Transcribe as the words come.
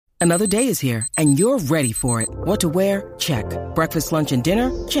Another day is here, and you're ready for it. What to wear? Check. Breakfast, lunch, and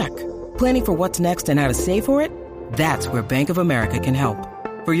dinner? Check. Planning for what's next and how to save for it? That's where Bank of America can help.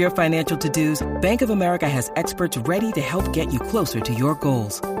 For your financial to-dos, Bank of America has experts ready to help get you closer to your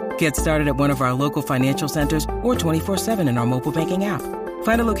goals. Get started at one of our local financial centers or 24/7 in our mobile banking app.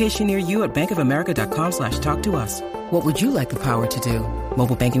 Find a location near you at bankofamerica.com/talktous. What would you like the power to do?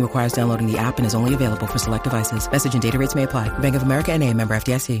 Mobile banking requires downloading the app and is only available for select devices. Message and data rates may apply. Bank of America N.A., member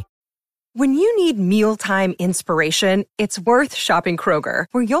FDIC. When you need mealtime inspiration, it's worth shopping Kroger,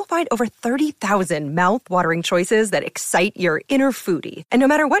 where you'll find over 30,000 mouth-watering choices that excite your inner foodie. And no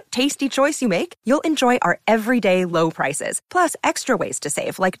matter what tasty choice you make, you'll enjoy our everyday low prices, plus extra ways to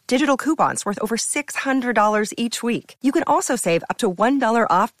save, like digital coupons worth over $600 each week. You can also save up to $1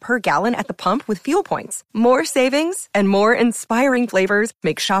 off per gallon at the pump with fuel points. More savings and more inspiring flavors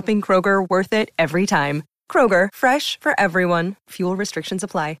make shopping Kroger worth it every time. Kroger, fresh for everyone. Fuel restrictions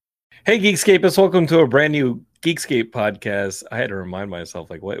apply. Hey, Geekscapists, welcome to a brand new Geekscape podcast. I had to remind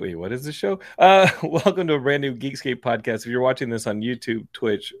myself, like, wait, what is this show? Welcome to a brand new Geekscape podcast. If you're watching this on YouTube,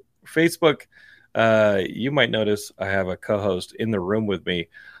 Twitch, Facebook, you might notice I have a co-host in the room with me.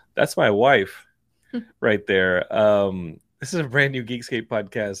 That's my wife right there. This is a brand new Geekscape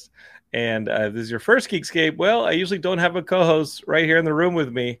podcast. And if this is your first Geekscape, well, I usually don't have a co-host right here in the room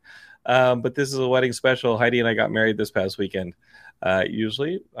with me. But this is a wedding special. Heidi and I got married this past weekend.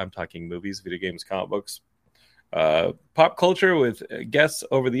 Usually I'm talking movies, video games, comic books, pop culture with guests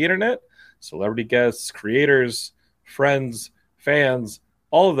over the internet, celebrity guests, creators, friends, fans,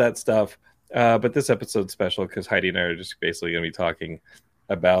 all of that stuff. But this episode's special because Heidi and I are just basically going to be talking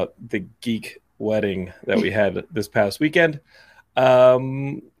about the geek wedding that we had this past weekend.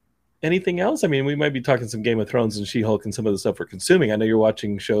 Anything else? I mean, we might be talking some Game of Thrones and She-Hulk and some of the stuff we're consuming. I know you're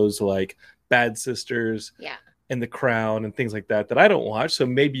watching shows like Bad Sisters. Yeah. And The Crown and things like that I don't watch. So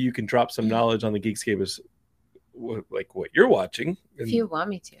maybe you can drop some knowledge on the Geekscape, like what you're watching. And if you want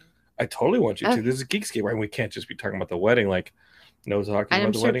me to. I totally want you to. This is a Geekscape, right? We can't just be talking about the wedding, like no talking about the wedding.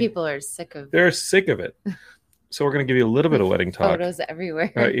 I'm sure people are sick of it. They're sick of it. So we're going to give you a little bit of wedding talk. Photos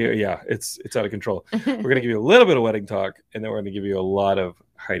everywhere. Yeah, it's out of control. We're going to give you a little bit of wedding talk, and then we're going to give you a lot of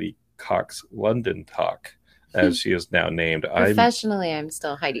Heidi Cox London talk, as she is now named. Professionally, I'm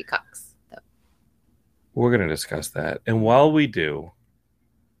still Heidi Cox. We're going to discuss that. And while we do,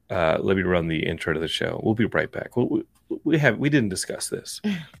 let me run the intro to the show. We'll be right back. We didn't discuss this.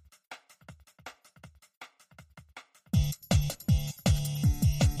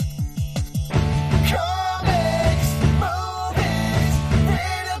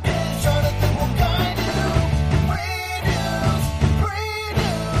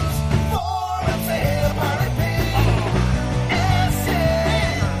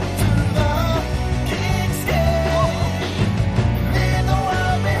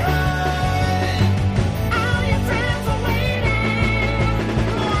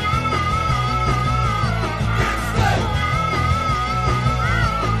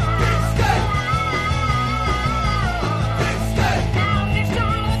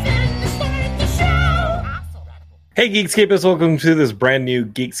 Hey, Geekscapists, welcome to this brand new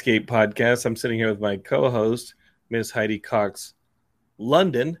Geekscape podcast. I'm sitting here with my co-host, Miss Heidi Cox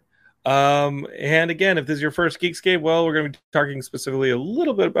London. And again, if this is your first Geekscape, well, we're going to be talking specifically a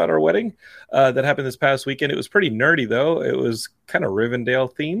little bit about our wedding that happened this past weekend. It was pretty nerdy, though. It was kind of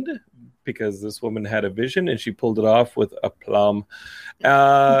Rivendell themed because this woman had a vision and she pulled it off with aplomb.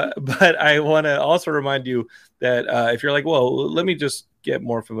 But I want to also remind you that if you're like, well, let me just get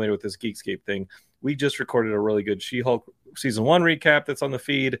more familiar with this Geekscape thing. We just recorded a really good She-Hulk season 1 recap that's on the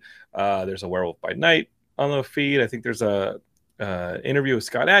feed. There's a Werewolf by Night on the feed. I think there's a interview with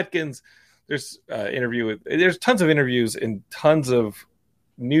Scott Adkins. There's there's tons of interviews and tons of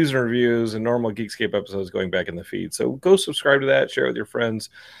news and reviews and normal Geekscape episodes going back in the feed. So go subscribe to that, share it with your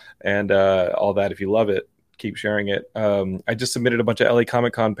friends, and all that. If you love it, keep sharing it. I just submitted a bunch of LA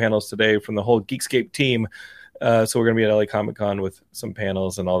Comic Con panels today from the whole Geekscape team. So we're going to be at LA Comic Con with some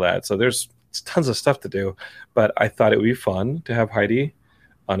panels and all that. So there's tons of stuff to do, but I thought it would be fun to have Heidi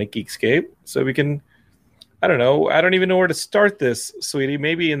on a Geekscape so we can, I don't know, I don't even know where to start this, sweetie.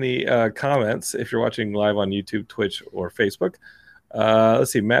 Maybe in the comments if you're watching live on YouTube, Twitch, or Facebook.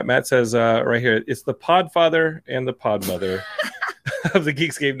 Let's see. Matt says right here, it's the Podfather and the Podmother of the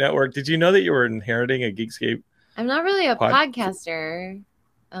Geekscape network. Did you know that you were inheriting a Geekscape? I'm not really a podcaster.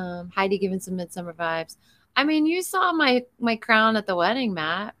 Heidi giving some midsummer vibes. I mean, you saw my crown at the wedding,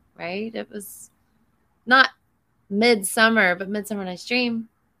 Matt. Right? It was not midsummer, but Midsummer Night's Dream.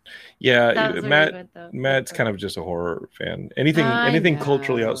 Yeah, really Matt's kind of just a horror fan. Anything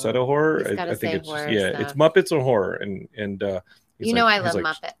culturally outside of horror, I think it's horror, it's Muppets or horror, and I love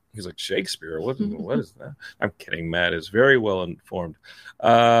Muppets. He's like, Shakespeare? What is that? I'm kidding. Matt is very well informed.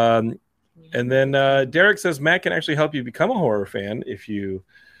 And then Derek says Matt can actually help you become a horror fan if you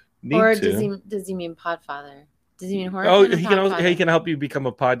need to. Or does he mean Podfather? Does he mean horror fan? He can help you become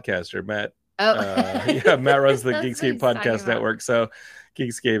a podcaster, Matt. Oh. Matt runs the That's Geekscape what he's Podcast talking Network. So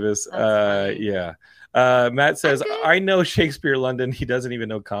Geekscape is, funny. Matt says, Okay. I know Shakespeare London. He doesn't even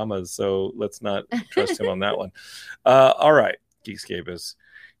know commas, so let's not trust him on that one. All right, Geekscape is.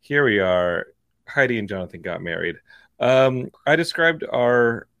 Here we are. Heidi and Jonathan got married. I described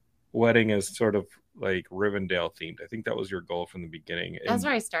our wedding as sort of like Rivendell themed. I think that was your goal from the beginning. That's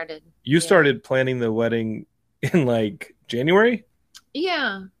where I started. You started planning the wedding in like January?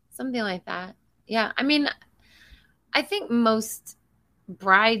 Yeah, something like that. Yeah. I mean, I think most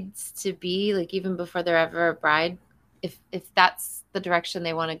brides to be, like, even before they're ever a bride, if that's the direction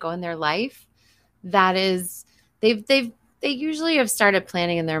they want to go in their life, that is, they usually have started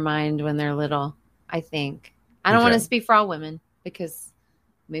planning in their mind when they're little, I think. I don't want to speak for all women, because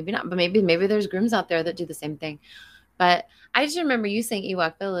maybe not, but maybe there's grooms out there that do the same thing. But I just remember you saying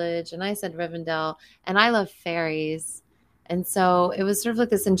Ewok Village, and I said Rivendell, and I love fairies. And so it was sort of like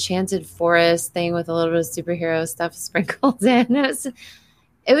this enchanted forest thing with a little bit of superhero stuff sprinkled in.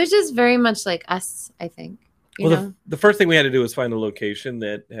 It was just very much like us, I think. You know? The first thing we had to do was find a location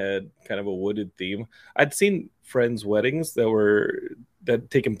that had kind of a wooded theme. I'd seen friends' weddings that had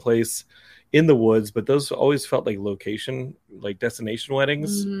taken place in the woods, but those always felt like destination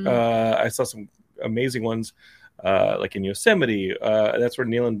weddings. Mm-hmm. I saw some amazing ones, like in Yosemite. That's where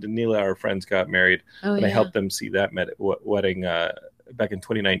Neil and Danila, our friends, got married, and I helped them see that wedding back in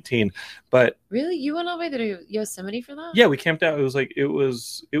 2019. But really, you went all the way to Yosemite for that? Yeah, we camped out. It was like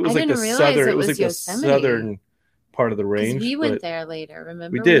the southern part of the range. We went there later.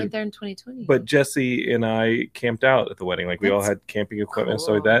 Remember, we did. Went there in 2020. But Jesse and I camped out at the wedding. Like, we all had camping equipment, and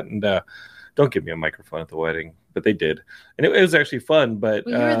stuff like that. And don't give me a microphone at the wedding, but they did, and it was actually fun. But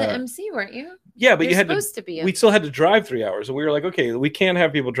you were the MC, weren't you? Yeah, but You're you had supposed to be. We still had to drive 3 hours, and we were like, okay, we can't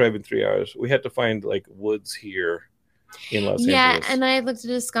have people driving 3 hours. We had to find like woods here in Los Angeles. Yeah, and I looked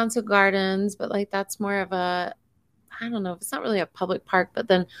at Descanso Gardens, but like that's more of a, I don't know, it's not really a public park. But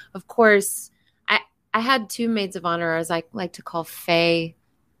then, of course, I had two maids of honor, as I like to call Fae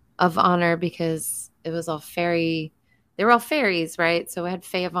of Honor, because it was all fairy. They were all fairies, right? So I had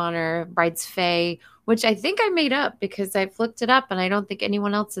Fae of Honor, Brides Fae, which I think I made up because I've looked it up and I don't think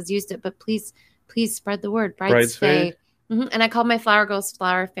anyone else has used it. But please spread the word, Brides Fae. Mm-hmm. And I called my flower girls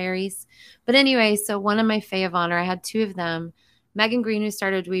flower fairies. But anyway, so one of my Fae of Honor, I had two of them. Megan Green, who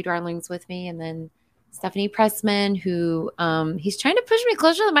started We Darlings with me, and then Stephanie Pressman, who he's trying to push me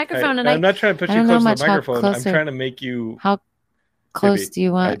closer to the microphone. I'm not trying to push you close to the microphone. I'm trying to make you. How close do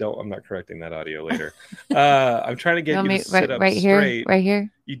you want? I'm not correcting that audio later. I'm trying to get you to sit up right straight. Right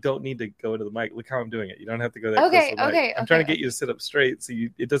here. You don't need to go into the mic. Look how I'm doing it. You don't have to go that close to the mic. I'm trying to get you to sit up straight so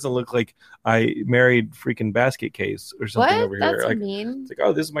it doesn't look like I married freaking basket case or something over here. That's mean. It's like,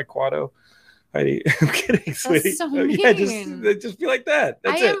 oh, this is my Quado. Heidi, I'm kidding, sweetie. That's so mean. Yeah, just be like that.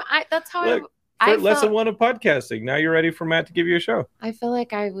 That's it. That's how Look, lesson 1 of podcasting. Now you're ready for Matt to give you a show. I feel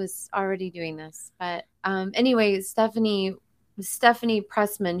like I was already doing this, but anyway, Stephanie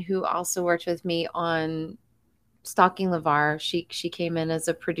Pressman, who also worked with me on Stalking LeVar, she came in as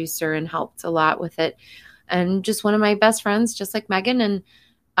a producer and helped a lot with it, and just one of my best friends, just like Megan.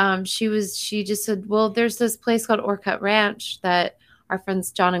 And she just said, well, there's this place called Orcutt Ranch that our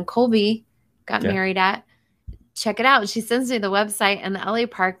friends John and Colby got married at. Check it out. She sends me the website, and the LA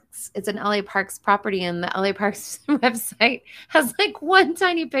Parks, it's an LA Parks property, and the LA Parks website has like one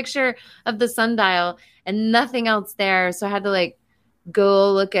tiny picture of the sundial and nothing else there. So I had to like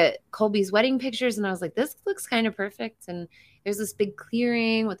go look at Colby's wedding pictures, and I was like, this looks kind of perfect. And there's this big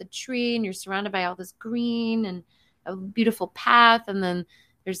clearing with a tree, and you're surrounded by all this green and a beautiful path. And then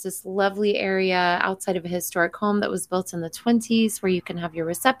there's this lovely area outside of a historic home that was built in the 1920s where you can have your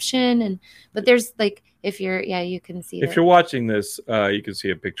reception. But there's like, you can see it. If you're watching this, you can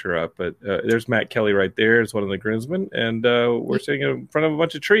see a picture up, but there's Matt Kelly right there. It's one of the groomsmen, and we're sitting in front of a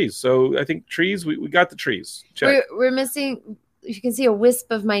bunch of trees. So I think trees, we got the trees. Check. We're missing, you can see a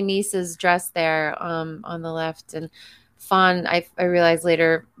wisp of my niece's dress there on the left. And Fawn, I realized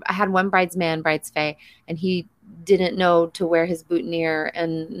later, I had one bridesman, Brides Fae, and he didn't know to wear his boutonniere,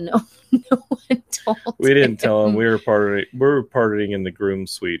 and no one told We didn't tell him. We were partying in the groom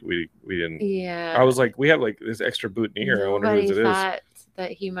suite. We didn't. Yeah. I was like, we have like this extra boutonniere. I wonder whose it is. Thought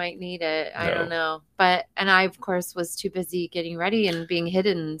that he might need it. I don't know. And I, of course, was too busy getting ready and being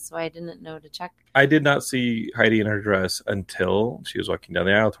hidden, so I didn't know to check. I did not see Heidi in her dress until she was walking down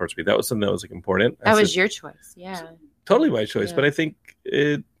the aisle towards me. That was something that was like important. That was your choice. Yeah. Totally my choice. Yeah. But I think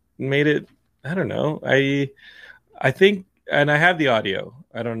made it. I don't know. I think, and I have the audio.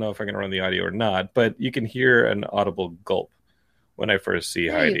 I don't know if I'm going to run the audio or not, but you can hear an audible gulp when I first see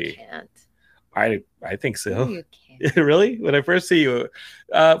Heidi. You can't. I think so. No, you can't. Really? When I first see you,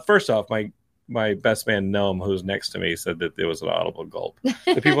 first off, my best man Noam, who's next to me, said that there was an audible gulp.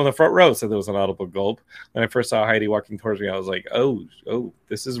 The people in the front row said there was an audible gulp. When I first saw Heidi walking towards me, I was like, oh,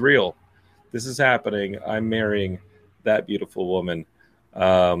 this is real. This is happening. I'm marrying that beautiful woman.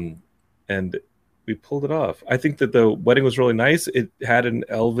 And we pulled it off. I think that the wedding was really nice. It had an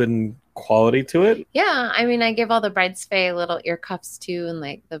elven quality to it. Yeah, I mean, I gave all the bridesmaid little ear cuffs too, and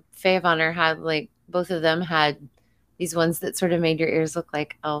like the Fae of Honor had like both of them had these ones that sort of made your ears look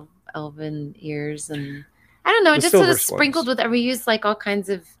like elven ears, and I don't know, it just sort of sprinkled with. We used like all kinds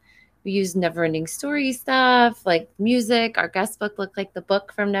of. We used Neverending Story stuff, like music. Our guest book looked like the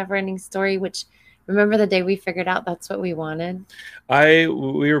book from Neverending Story, which. Remember the day we figured out that's what we wanted? We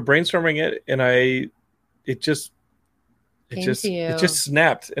were brainstorming it, and it just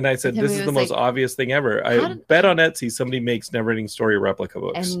snapped. And I said, "This is the most obvious thing ever." I bet on Etsy somebody makes Neverending Story replica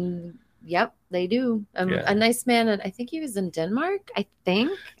books. And yep, they do. A nice man, and I think he was in Denmark. I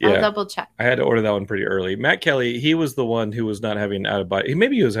think I'll double check. I had to order that one pretty early. Matt Kelly, he was the one who was not having an out of body.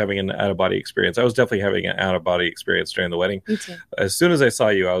 Maybe he was having an out of body experience. I was definitely having an out of body experience during the wedding. Me too. As soon as I saw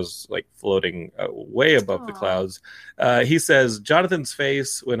you, I was like floating way above the clouds. He says Jonathan's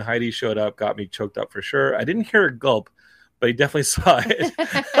face when Heidi showed up got me choked up for sure. I didn't hear a gulp, but he definitely saw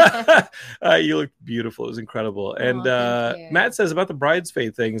it. You looked beautiful. It was incredible. And Matt says about the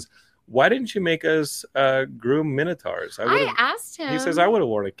bridesmaid things. Why didn't you make us groom minotaurs? I asked him. He says I would have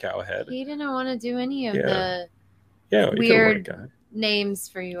worn a cow head. He didn't want to do any of the weird names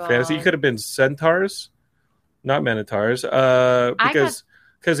for you all. Fantasy. You could have been centaurs, not minotaurs. Because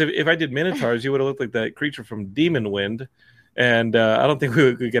if I did minotaurs, you would have looked like that creature from Demon Wind. And I don't think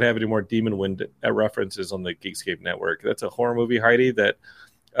we could have any more Demon Wind references on the Geekscape network. That's a horror movie, Heidi, that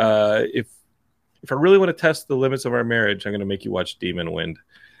if I really want to test the limits of our marriage, I'm going to make you watch Demon Wind.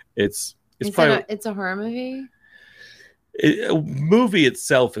 It's a horror movie. Movie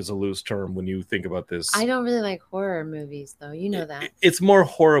itself is a loose term when you think about this. I don't really like horror movies, though. You know that. It's more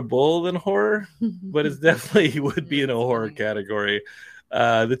horrible than horror, but it definitely would be in a horror category.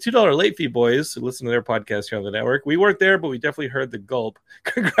 The $2 late fee boys who listen to their podcast here on the network. We weren't there, but we definitely heard the gulp.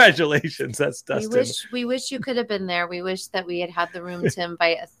 Congratulations, that's Dustin. We wish you could have been there. We wish that we had the room to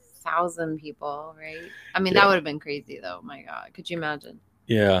invite 1,000 people. Right? I mean, that would have been crazy, though. My God, could you imagine?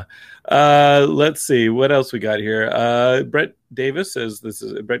 Yeah. Let's see what else we got here. Brett Davis says this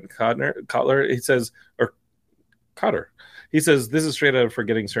is Brett Kotler. He says, or Cotter. He says this is straight out of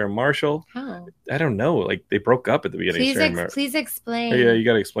Forgetting Sarah Marshall. How? I don't know. Like they broke up at the beginning. Please explain. Yeah, you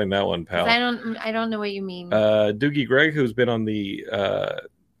got to explain that one, pal. I don't know what you mean. Doogie Greg, who's been on the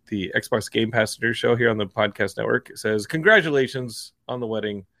Xbox Game Passenger show here on the podcast network, says congratulations on the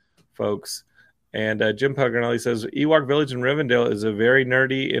wedding, folks. And Jim Pelgrinelli says Ewok Village in Rivendell is a very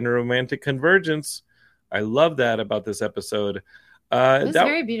nerdy and romantic convergence. I love that about this episode. It was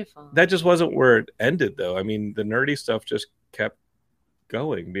very beautiful. That just wasn't where it ended, though. I mean, the nerdy stuff just kept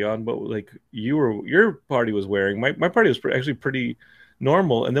going beyond what like your party was wearing. My party was actually pretty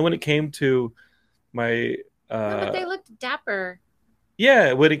normal. And then when it came to my, but they looked dapper.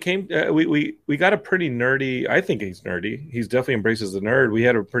 Yeah, when it came, we got a pretty nerdy. I think he's nerdy. He's definitely embraces the nerd. We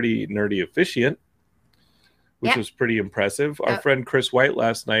had a pretty nerdy officiant, which was pretty impressive. Our friend Chris White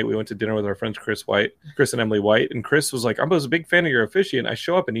last night. We went to dinner with our friends Chris and Emily White, and Chris was like, "I was a big fan of your officiant." I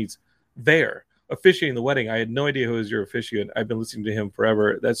show up and he's there officiating the wedding. I had no idea who was your officiant. I've been listening to him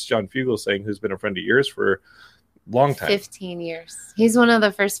forever. That's John Fugelsang, who's been a friend of yours for a long time. 15 years. He's one of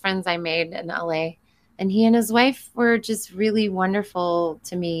the first friends I made in LA. And he and his wife were just really wonderful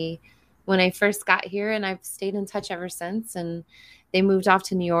to me when I first got here. And I've stayed in touch ever since. And they moved off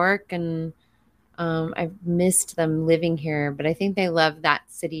to New York. And I've missed them living here. But I think they love that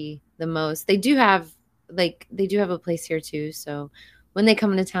city the most. They do have a place here too. So when they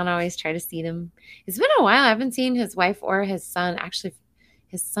come into town, I always try to see them. It's been a while. I haven't seen his wife or his son. Actually,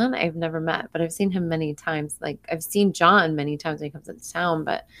 his son I've never met. But I've seen him many times. Like I've seen John many times when he comes into town.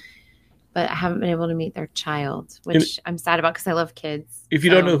 But I haven't been able to meet their child, which I'm sad about because I love kids. If you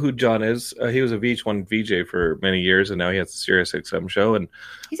don't know who John is, he was a VH1 VJ for many years, and now he has a Sirius XM show. And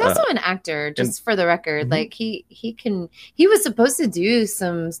he's also an actor, just for the record. Mm-hmm. Like he was supposed to do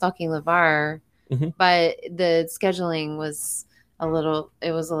some Stalking LeVar, but the scheduling was a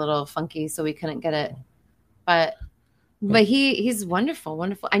little funky, so we couldn't get it. But he's wonderful,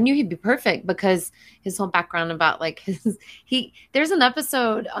 wonderful. I knew he'd be perfect because his whole background about like there's an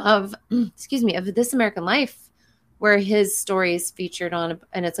episode of This American Life where his story is featured on,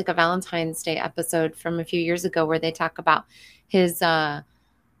 and it's like a Valentine's Day episode from a few years ago where they talk about his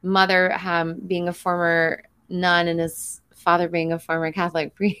mother being a former nun and his father being a former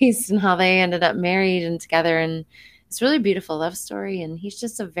Catholic priest, and how they ended up married and together. And it's a really beautiful love story. And he's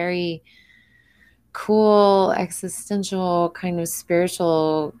just a very cool, existential, kind of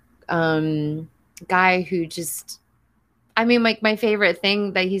spiritual guy who just, I mean, like my favorite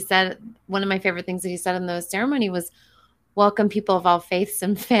thing that he said, one of my favorite things that he said in the ceremony was, welcome people of all faiths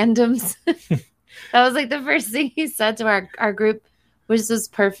and fandoms. That was like the first thing he said to our group, which was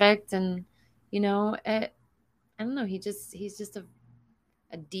perfect. And, you know, I don't know. He's just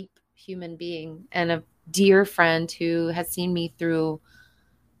a deep human being and a dear friend who has seen me through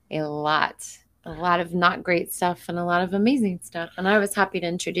a lot of not great stuff and a lot of amazing stuff. And I was happy to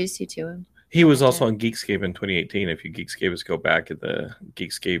introduce you to him. He was also on Geekscape in 2018. If you Geekscapers go back at the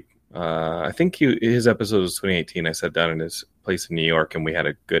Geekscape, I think his episode was 2018. I sat down in his place in New York and we had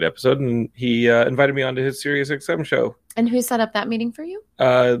a good episode. And he invited me onto his Sirius XM show. And who set up that meeting for you?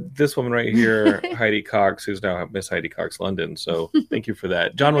 This woman right here, Heidi Cox, who's now Miss Heidi Cox London. So thank you for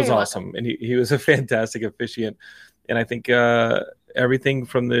that. John was awesome. And he was a fantastic officiant. And I think everything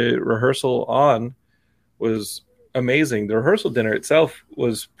from the rehearsal on was amazing. The rehearsal dinner itself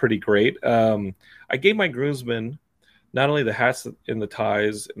was pretty great. I gave my groomsmen not only the hats and the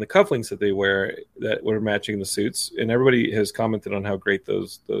ties and the cufflinks that they wear that were matching the suits, and everybody has commented on how great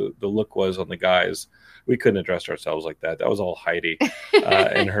the look was on the guys. We couldn't have dressed ourselves like that. That was all Heidi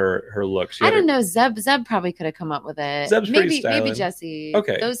and her look. I don't know. Zeb probably could have come up with it. Zeb's pretty stylish. Maybe Jesse.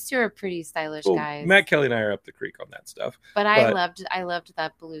 Okay, those two are pretty stylish guys. Matt Kelly and I are up the creek on that stuff. But I loved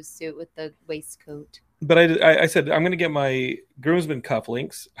that blue suit with the waistcoat. But I said, I'm going to get my groomsmen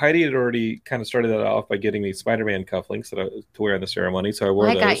cufflinks. Heidi had already kind of started that off by getting me Spider-Man cufflinks to wear in the ceremony. So I wore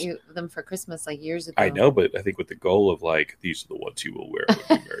those. I got you them for Christmas like years ago. I know, but I think with the goal of like, these are the ones you will wear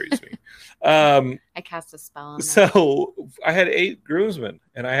when he marries me. I cast a spell on that. So I had 8 groomsmen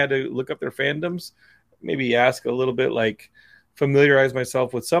and I had to look up their fandoms, maybe ask a little bit, like familiarize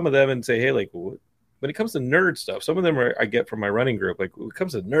myself with some of them and say, hey, like, when it comes to nerd stuff, some of them I get from my running group. Like when it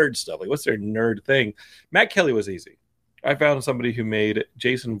comes to nerd stuff, like what's their nerd thing? Matt Kelly was easy. I found somebody who made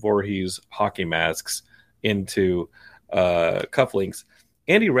Jason Voorhees hockey masks into cufflinks.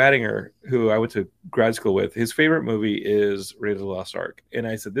 Andy Rattinger, who I went to grad school with, his favorite movie is Raiders of the Lost Ark. And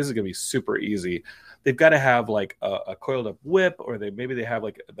I said, this is going to be super easy. They've got to have like a coiled up whip, or maybe they have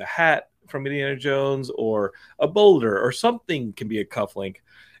like the hat from Indiana Jones, or a boulder, or something can be a cufflink.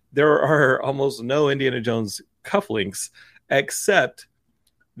 There are almost no Indiana Jones cufflinks except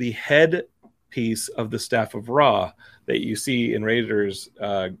the head piece of the Staff of Ra that you see in Raiders.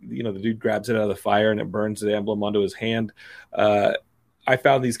 The dude grabs it out of the fire and it burns the emblem onto his hand. I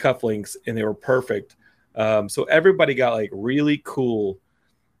found these cufflinks and they were perfect. So everybody got like really cool,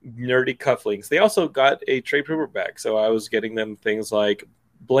 nerdy cufflinks. They also got a trade paperback. So I was getting them things like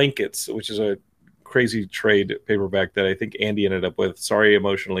blankets, which is a crazy trade paperback that I think Andy ended up with. Sorry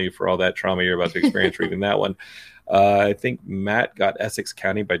emotionally for all that trauma you're about to experience reading that one. I think Matt got Essex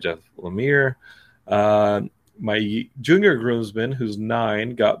County by Jeff Lemire. My junior groomsman, who's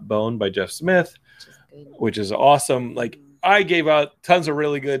 9, got Bone by Jeff Smith, which is awesome. Like I gave out tons of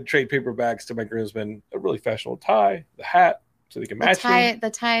really good trade paperbacks to my groomsmen. A really fashionable tie, the hat, so they can match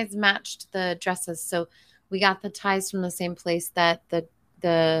the ties matched the dresses. So we got the ties from the same place that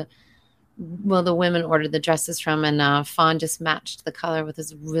the women ordered the dresses from, and Fawn just matched the color with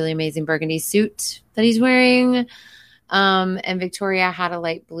his really amazing burgundy suit that he's wearing. And Victoria had a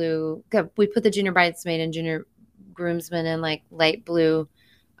light blue. We put the junior bridesmaid and junior groomsmen in like light blue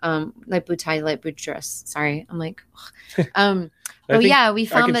tie, light blue dress. Sorry, I'm like, we found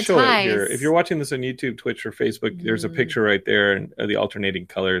the ties. If you're watching this on YouTube, Twitch, or Facebook, there's a picture right there, and the alternating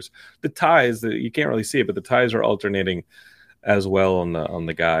colors. The ties, you can't really see it, but the ties are alternating as well on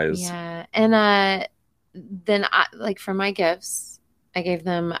the guys. Yeah. And then for my gifts, I gave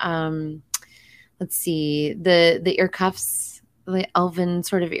them let's see, the ear cuffs, the elven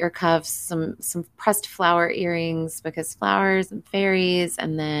sort of ear cuffs, some pressed flower earrings, because flowers and fairies,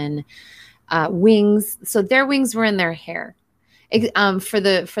 and then wings. So their wings were in their hair for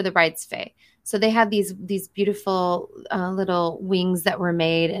the bride's fae. So they had these beautiful little wings that were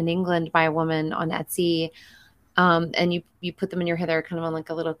made in England by a woman on Etsy. And you put them in your hair. They're kind of on like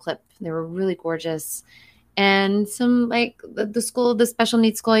a little clip. They were really gorgeous. And some like the special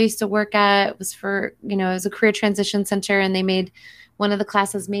needs school I used to work at was for, it was a career transition center, and one of the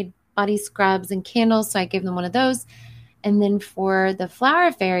classes made body scrubs and candles. So I gave them one of those. And then for the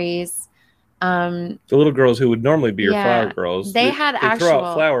flower fairies, the little girls who would normally be your flower girls, they throw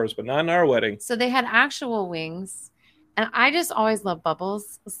out flowers, but not in our wedding. So they had actual wings. And I just always love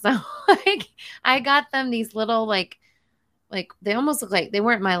bubbles. So like I got them these little like they almost look like they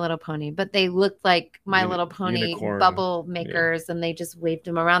weren't My Little Pony, but they looked like My Little Pony unicorn bubble makers, and they just waved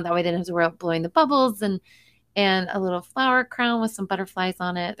them around. That way they didn't have to worry about blowing the bubbles, and a little flower crown with some butterflies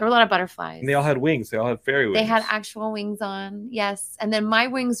on it. There were a lot of butterflies. And they all had wings. They all had fairy wings. They had actual wings on, yes. And then my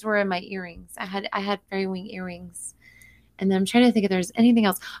wings were in my earrings. I had fairy wing earrings. And then I'm trying to think if there's anything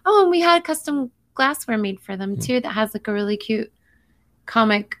else. Oh, and we had custom glassware made for them too that has like a really cute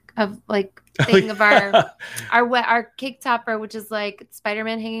comic of like thing of our cake topper, which is like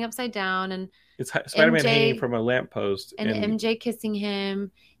Spider-Man hanging upside down, and it's Spider-Man hanging from a lamppost and MJ kissing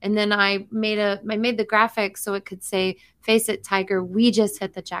him. And then I made the graphics so it could say, "Face it, Tiger, we just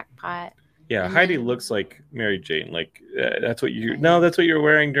hit the jackpot." Yeah, and Heidi looks like Mary Jane. Like that's what you were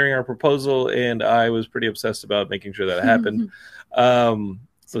wearing during our proposal, and I was pretty obsessed about making sure that happened.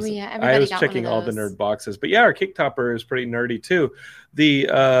 Listen, yeah, I was checking all the nerd boxes, but yeah, our cake topper is pretty nerdy too.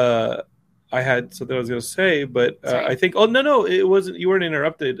 I had something I was going to say, but I think, no, it wasn't. You weren't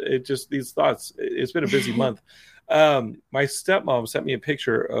interrupted. It just these thoughts. It's been a busy month. My stepmom sent me a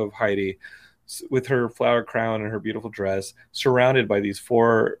picture of Heidi with her flower crown and her beautiful dress, surrounded by these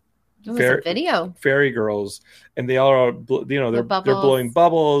four fairy girls, and they all are, they're blowing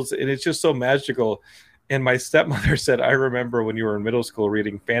bubbles, and it's just so magical. And my stepmother said, "I remember when you were in middle school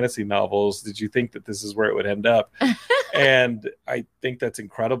reading fantasy novels. Did you think that this is where it would end up?" And I think that's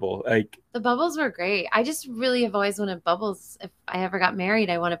incredible. Like, the bubbles were great. I just really have always wanted bubbles. If I ever got married,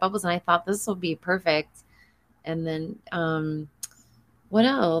 I wanted bubbles, and I thought this will be perfect. And then what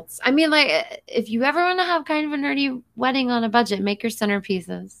else? I mean, like, if you ever want to have kind of a nerdy wedding on a budget, make your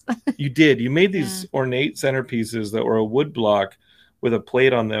centerpieces. You did. You made these ornate centerpieces that were a wood block with a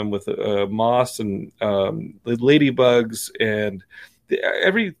plate on them with moss and ladybugs, and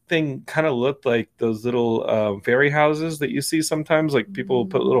everything kind of looked like those little fairy houses that you see sometimes. Like people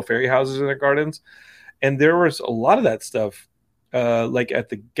put little fairy houses in their gardens. And there was a lot of that stuff, like at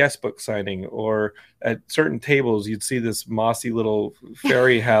the guest book signing or at certain tables, you'd see this mossy little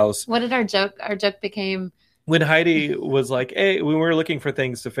fairy house. What did our joke became? When Heidi was like, hey, when we were looking for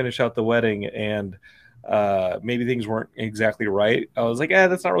things to finish out the wedding and maybe things weren't exactly right, I was like,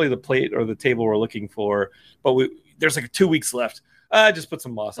 that's not really the plate or the table we're looking for, but there's like 2 weeks left. Just put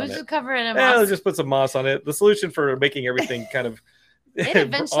some moss on it. Just cover it in moss. Let's just put some moss on it. The solution for making everything kind of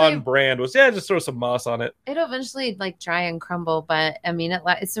on brand was just throw some moss on it. It'll eventually like dry and crumble, but I mean,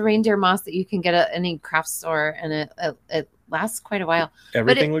 it's a reindeer moss that you can get at any craft store, and it lasts quite a while.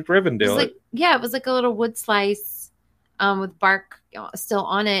 Everything looked Rivendell. It was like a little wood slice with bark still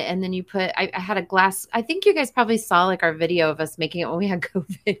on it, and then you put. I had a glass. I think you guys probably saw like our video of us making it when we had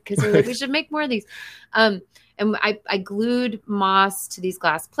COVID, because we were like, we should make more of these. And I glued moss to these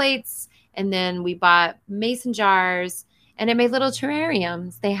glass plates, and then we bought mason jars, and I made little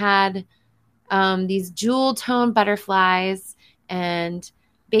terrariums. They had these jewel tone butterflies and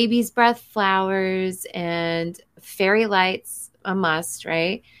baby's breath flowers and fairy lights, a must,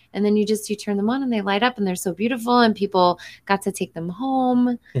 right? And then you turn them on and they light up, and they're so beautiful, and people got to take them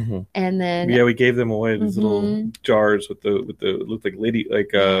home. Mm-hmm. And then we gave them away, these little jars with the looked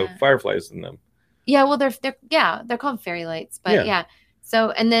like fireflies in them. Yeah, well, they're called fairy lights, but yeah. So,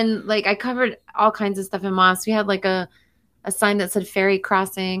 and then like I covered all kinds of stuff in moss. We had like a sign that said "Fairy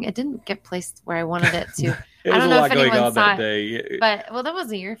Crossing." It didn't get placed where I wanted it to. I don't know if anyone saw it, but that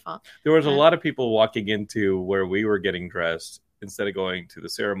wasn't your fault. There was a lot of people walking into where we were getting dressed instead of going to the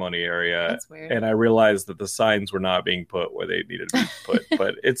ceremony area. That's weird. And I realized that the signs were not being put where they needed to be put.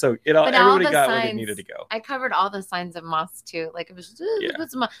 But it's everybody got where they needed to go. I covered all the signs of moss too. Like it was just put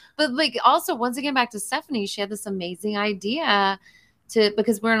some moss. But like also once again back to Stephanie, she had this amazing idea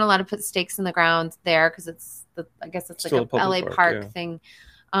because we're not allowed to put stakes in the ground there because it's like a LA park thing.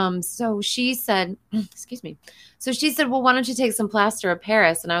 So she said, excuse me. So she said, well, why don't you take some plaster of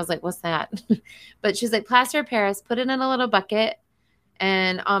Paris? And I was like, what's that? But she's like, plaster of Paris, put it in a little bucket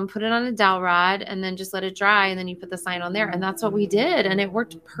and put it on a dowel rod and then just let it dry. And then you put the sign on there. And that's what we did. And it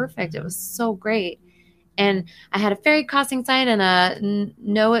worked perfect. It was so great. And I had a fairy crossing sign and a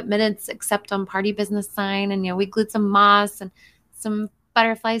no admittance except on party business sign. And, we glued some moss and some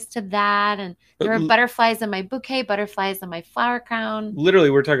butterflies to that, and there were butterflies in my bouquet, butterflies in my flower crown. Literally,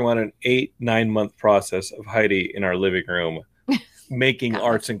 we're talking about an 8-9 month process of Heidi in our living room making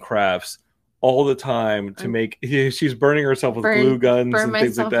arts and crafts all the time to make. She's burning herself with glue guns and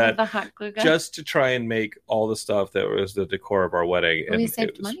things like that, with the hot glue gun, just to try and make all the stuff that was the decor of our wedding. And we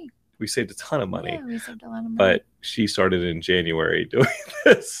saved money. We saved a ton of money. Yeah, we saved a lot of money. But she started in January doing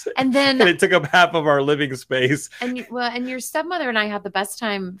this. And then and it took up half of our living space. And your stepmother and I had the best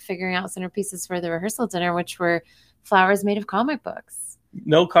time figuring out centerpieces for the rehearsal dinner, which were flowers made of comic books.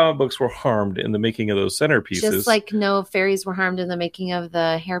 No comic books were harmed in the making of those centerpieces. Just like no fairies were harmed in the making of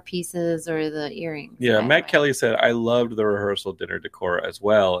the hair pieces or the earrings. Yeah, Matt Kelly said, I loved the rehearsal dinner decor as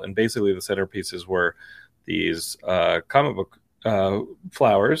well. And basically the centerpieces were these comic book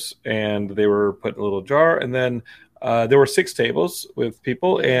flowers, and they were put in a little jar. And then there were 6 tables with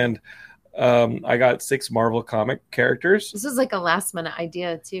people, and I got 6 Marvel comic characters. This was like a last minute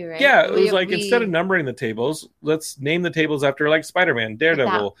idea too, right? Yeah, it was like instead of numbering the tables, let's name the tables after like Spider-Man,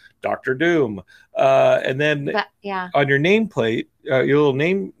 Daredevil, Doctor Doom, and then on your nameplate, your little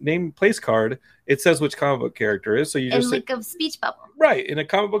name place card, it says which comic book character is. So you just like a speech bubble, right? In a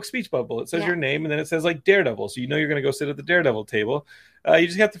comic book speech bubble, it says your name, and then it says like Daredevil, so you know you're going to go sit at the Daredevil table. You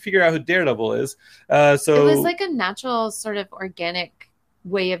just have to figure out who Daredevil is. So it was like a natural sort of organic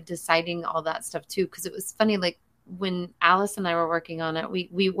way of deciding all that stuff too, because it was funny, like when Alice and I were working on it,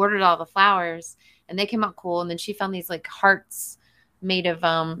 we ordered all the flowers and they came out cool, and then she found these like hearts made of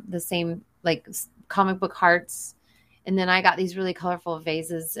the same like comic book hearts, and then I got these really colorful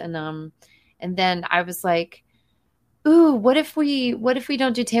vases, and then I was like, ooh, what if we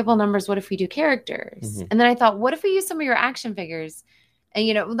don't do table numbers, what if we do characters? Mm-hmm. And then I thought, what if we use some of your action figures, and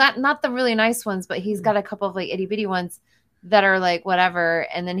not the really nice ones, but he's got a couple of like itty bitty ones that are like whatever.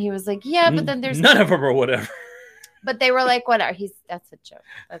 And then he was like, yeah, but then there's none of them are whatever. But they were like, whatever. That's a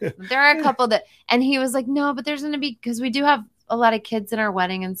joke. There are a couple that, and he was like, no, but there's going to be, because we do have a lot of kids in our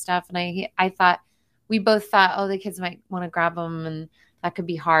wedding and stuff. And I thought, we both thought, oh, the kids might want to grab them and that could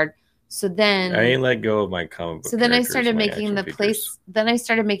be hard. So then I ain't let go of my comic book. So then I started making the place. Then I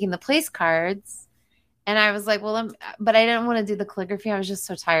started making the place cards. And I was like, well, but I didn't want to do the calligraphy. I was just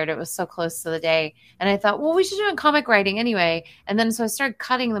so tired. It was so close to the day. And I thought, well, we should do it in comic writing anyway. And then so I started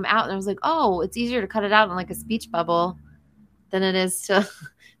cutting them out. And I was like, oh, it's easier to cut it out in like a speech bubble than it is to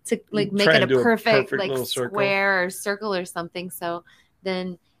like make it a perfect like square or circle or something. So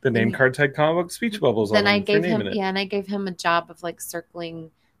then the name cards had comic book speech bubbles on them. Then I gave him, and I gave him a job of like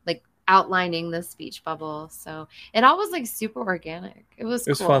circling, like outlining the speech bubble. So it all was like super organic. It was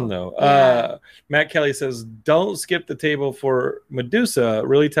cool. Fun though. Yeah. Matt Kelly says, don't skip the table for Medusa,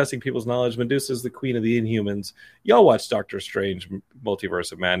 really testing people's knowledge. Medusa is the queen of the Inhumans. Y'all watched Doctor Strange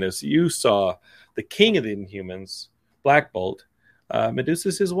Multiverse of Madness. You saw the king of the Inhumans, Black Bolt.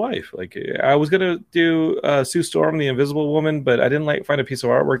 Medusa's his wife. Like, I was gonna do Sue Storm, the Invisible Woman, but I didn't find a piece of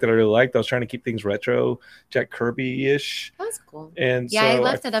artwork that I really liked. I was trying to keep things retro, Jack Kirby-ish. That's cool. And yeah, I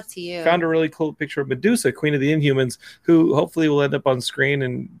left it up to you. Found a really cool picture of Medusa, Queen of the Inhumans, who hopefully will end up on screen.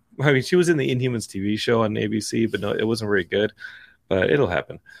 And I mean, she was in the Inhumans TV show on ABC, but no, it wasn't very good. But it'll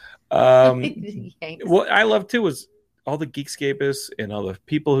happen. What I love too was all the Geekscapists and all the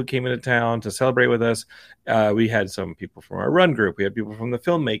people who came into town to celebrate with us. We had some people from our run group. We had people from the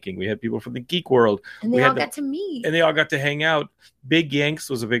filmmaking. We had people from the geek world. And they all got to meet. And they all got to hang out. Big Yanks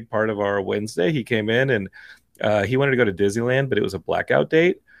was a big part of our Wednesday. He came in and he wanted to go to Disneyland, but it was a blackout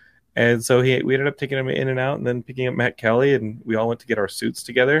date. And so we ended up taking him in and out and then picking up Matt Kelly. And we all went to get our suits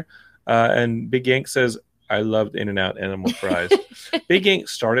together. And Big Yank says, I loved In-N-Out animal fries. Big Yank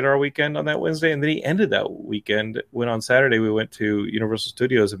started our weekend on that Wednesday, and then he ended that weekend when on Saturday we went to Universal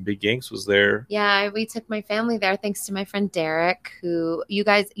Studios and Big Yanks was there. Yeah, we took my family there thanks to my friend Derek, who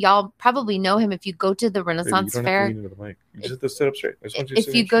y'all probably know him if you go to the Renaissance Fair. You just have to sit up straight.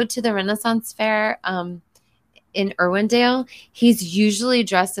 If you go to the Renaissance Fair in Irwindale, he's usually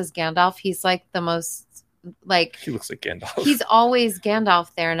dressed as Gandalf. He's like the most he looks like Gandalf. He's always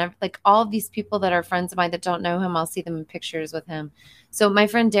Gandalf there, and I've, like all of these people that are friends of mine that don't know him, I'll see them in pictures with him. So my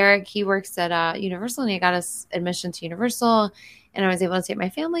friend Derek, he works at Universal, and he got us admission to Universal, and I was able to take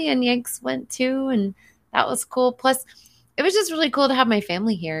my family, and Yanks went too, and that was cool. Plus, it was just really cool to have my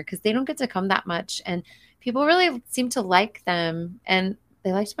family here because they don't get to come that much, and people really seem to like them, and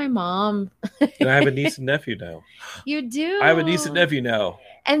they liked my mom. And I have a niece and nephew now. You do? I have a niece and nephew now.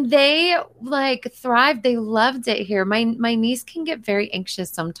 And they thrived. They loved it here. My niece can get very anxious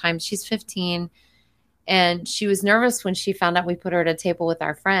sometimes. She's 15 and she was nervous when she found out we put her at a table with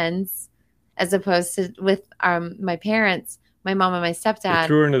our friends as opposed to with my parents, my mom and my stepdad. They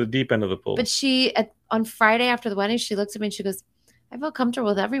threw her into the deep end of the pool. But on Friday after the wedding, she looked at me and she goes, I feel comfortable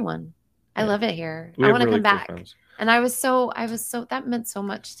with everyone. I love it here. I want to come back. Friends. And I was so, that meant so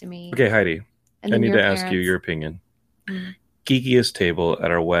much to me. Okay, Heidi, I need to ask you your opinion. Mm-hmm. Geekiest table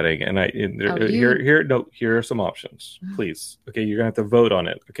at our wedding, and here are some options, please. Okay, you're gonna have to vote on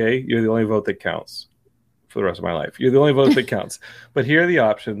it. Okay, you're the only vote that counts for the rest of my life. You're the only vote that counts. But here are the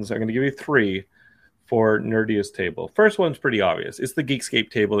options. I'm gonna give you 3 for nerdiest table. First one's pretty obvious. It's the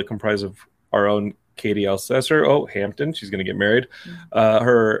Geekscape table that comprises of our own Katie Alcesser. Oh, Hampton. She's going to get married.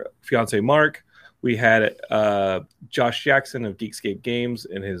 Her fiance, Mark. We had Josh Jackson of Geekscape Games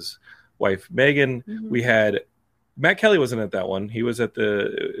and his wife, Megan. We had Matt Kelly wasn't at that one. He was at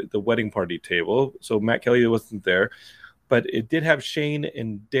the wedding party table. So Matt Kelly wasn't there. But it did have Shane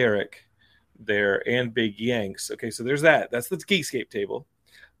and Derek there and Big Yanks. Okay, so there's that. That's the Geekscape table.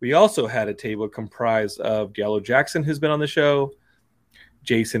 We also had a table comprised of Diallo Jackson, who's been on the show,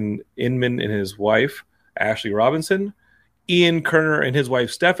 Jason Inman and his wife, Ashley Robinson, Ian Kerner and his wife,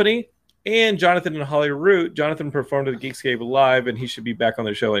 Stephanie, and Jonathan and Holly Root. Jonathan performed at the Geekscape Live, and he should be back on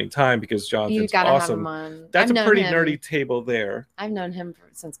the show anytime because Jonathan's awesome. Have him on. That's a pretty nerdy table there. I've known him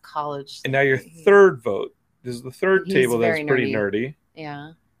since college. And now your third vote. This is the third table that's pretty nerdy.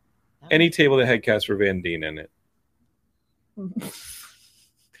 Yeah. Any table that had Casper Van Dien in it.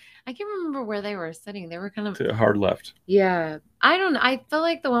 I can't remember where they were sitting. They were kind of to hard left. Yeah. I don't know. I feel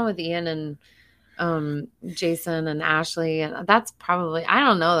like the one with Ian and Jason and Ashley, and that's probably, I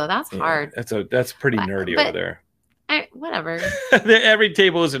don't know though. That's hard. That's pretty nerdy over there. Whatever. Every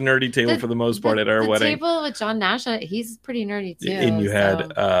table is a nerdy table for the most part at our wedding. The table with John Nash, he's pretty nerdy too. And you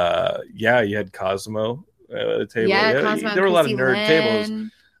had, you had Cosmo at the table. Yeah, Cosmo. There were a lot of nerd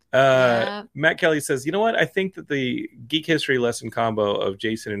tables. Matt Kelly says, you know what? I think that the geek history lesson combo of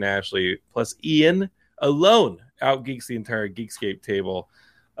Jason and Ashley plus Ian alone outgeeks the entire Geekscape table.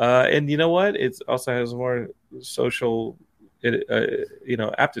 And you know what? It also has more social,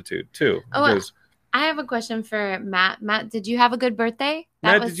 aptitude too. I have a question for Matt. Matt, did you have a good birthday?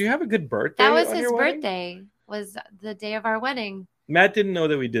 Did you have a good birthday? That was his birthday. Was the day of our wedding. Matt didn't know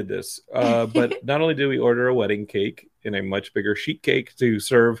that we did this, but not only did we order a wedding cake in a much bigger sheet cake to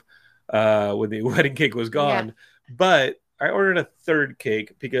serve when the wedding cake was gone, but I ordered a third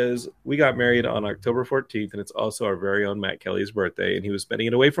cake because we got married on October 14th, and it's also our very own Matt Kelly's birthday, and he was spending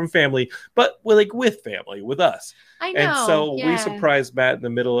it away from family, but with family, with us. I know. And so we surprised Matt in the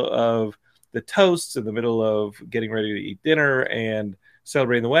middle of the toasts, in the middle of getting ready to eat dinner and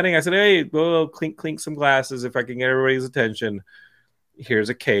celebrating the wedding. I said, hey, we'll clink some glasses if I can get everybody's attention. Here's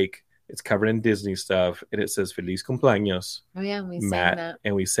a cake. It's covered in Disney stuff, and it says Feliz Cumpleaños. Oh, yeah, we Matt, sang that.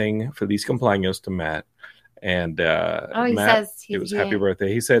 And we sang Feliz Cumpleaños to Matt. And he Matt, says it was happy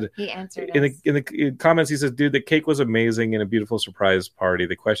birthday. He said he answered in the comments, he says, dude, the cake was amazing and a beautiful surprise party.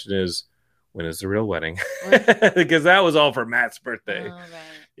 The question is, when is the real wedding? Because that was all for Matt's birthday. Oh, right.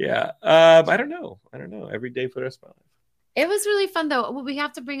 Yeah. I don't know. Every day for the rest of my life. It was really fun, though. Well, we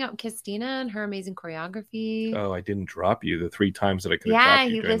have to bring up Christina and her amazing choreography. Oh, I didn't drop you the 3 times that I could have dropped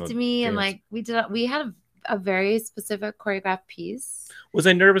you. Yeah, he lifted me, and we had a very specific choreographed piece. Was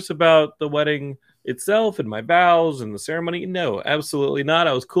I nervous about the wedding itself and my vows and the ceremony? No, absolutely not.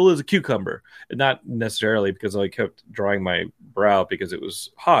 I was cool as a cucumber. And not necessarily because I kept drying my brow because it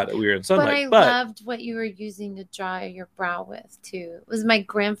was hot. We were in sunlight. But I loved what you were using to dry your brow with, too. It was my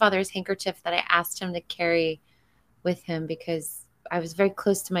grandfather's handkerchief that I asked him to carry with him because I was very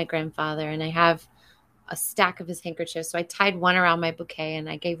close to my grandfather, and I have a stack of his handkerchiefs. So I tied one around my bouquet, and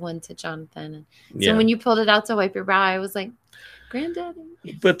I gave one to Jonathan. And so when you pulled it out to wipe your brow, I was like,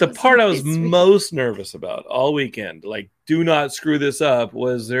 Granddaddy. But the part I was most nervous about all weekend, like, do not screw this up,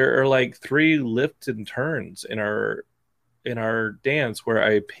 was there are like 3 lifts and turns in our dance where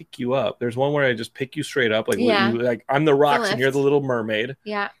I pick you up. There's one where I just pick you straight up, like I'm the rocks and you're the little mermaid.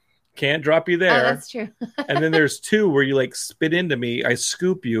 Yeah. Can't drop you there. Oh, that's true. And then there's 2 where you like spit into me. I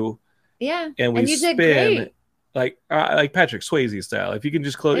scoop you. Yeah. And we spin like Patrick Swayze style. If you can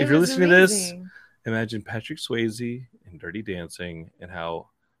just close, if you're listening to this, imagine Patrick Swayze in Dirty Dancing and how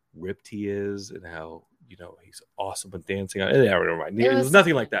ripped he is and how, he's awesome at dancing. Yeah, never mind. It was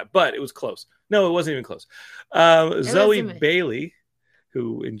nothing like that, but it was close. No, it wasn't even close. Zoe Bailey,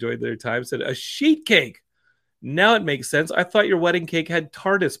 who enjoyed their time, said a sheet cake. Now it makes sense. I thought your wedding cake had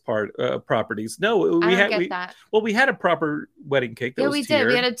TARDIS properties. No, we had a proper wedding cake. That was tiered.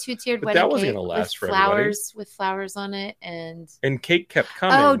 We had a 2-tiered wedding cake. That wasn't going to last for everybody. With flowers on it, and cake kept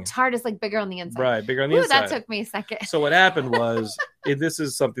coming. Oh, TARDIS, like bigger on the inside. Right, bigger on the inside. That took me a second. So what happened was, this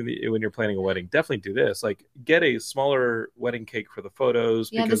is something that when you're planning a wedding, definitely do this. Like, get a smaller wedding cake for the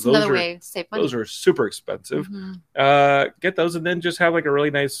photos because those are super expensive. Mm-hmm. Get those, and then just have like a really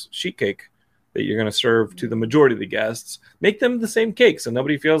nice sheet cake that you're going to serve to the majority of the guests. Make them the same cake so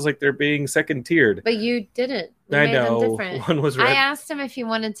nobody feels like they're being second tiered. But you didn't. I know. One was red. I asked him if he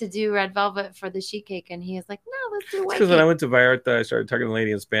wanted to do red velvet for the sheet cake, and he was like, no, let's do white because when I went to Vallarta, I started talking to the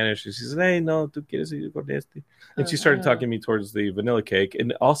lady in Spanish. She said, hey, no, tú quieres ir con este? And she started talking me towards the vanilla cake.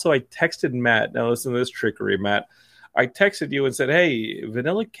 And also I texted Matt. Now listen to this trickery, Matt. I texted you and said, hey,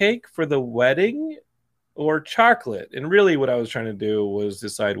 vanilla cake for the wedding? or chocolate? And really what I was trying to do was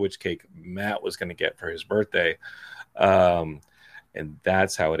decide which cake Matt was going to get for his birthday. And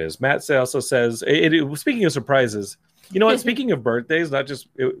that's how it is. Matt also says, speaking of surprises, you know what? Speaking of birthdays, not just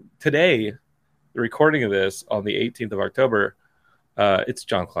today, the recording of this on the 18th of October, it's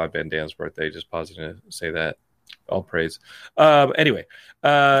Jean-Claude Van Damme's birthday. Just pausing to say that. All praise. Anyway,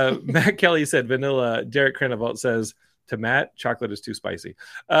 Matt Kelly said vanilla. Derek Crenevalt says to Matt, chocolate is too spicy.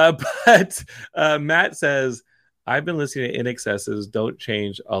 But Matt says, I've been listening to In Excess's Don't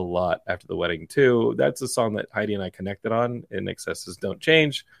Change a lot after the wedding too. That's a song that Heidi and I connected on. In Excess's Don't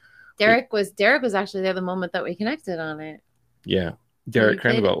Change. Derek was actually there the moment that we connected on it. Yeah. Derek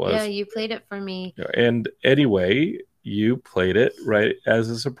Crenevalt was. Yeah, you played it for me. And anyway, you played it right as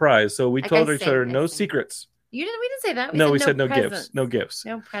a surprise. So we told each other no secrets. We didn't say that. We said no gifts. No gifts.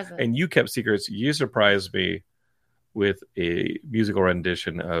 No presents. And you kept secrets. You surprised me with a musical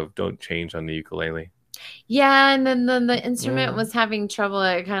rendition of Don't Change on the ukulele. Yeah, and then the instrument was having trouble.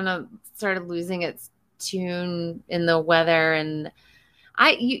 It kind of started losing its tune in the weather, and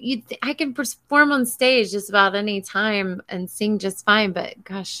I can perform on stage just about any time and sing just fine. But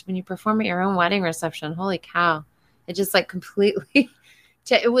gosh, when you perform at your own wedding reception, holy cow, it just like completely.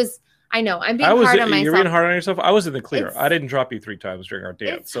 It was. I know. I'm being hard on myself. You're being hard on yourself. I was in the clear. I didn't drop you 3 times during our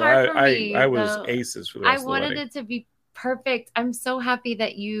dance, so I was aces for the rest of the wedding. I wanted it to be perfect. I'm so happy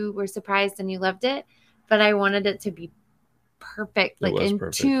that you were surprised and you loved it. But I wanted it to be perfect, like in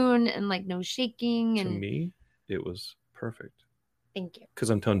tune and like no shaking. And to me, it was perfect. Thank you. Because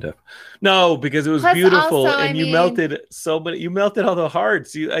I'm tone deaf. No, because it was beautiful, also, and you melted so many. You melted all the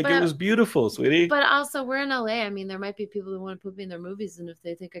hearts. It was beautiful, sweetie. But also, we're in LA. I mean, there might be people who want to put me in their movies, and if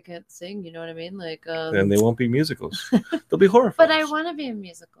they think I can't sing, you know what I mean? Like, then they won't be musicals. They'll be horror films. But I want to be in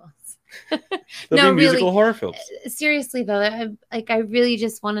musicals. They'll be musical horror films. Seriously, though, I really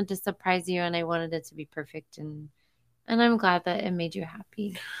just wanted to surprise you, and I wanted it to be perfect, and I'm glad that it made you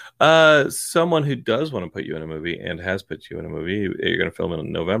happy. Someone who does want to put you in a movie and has put you in a movie, you're going to film in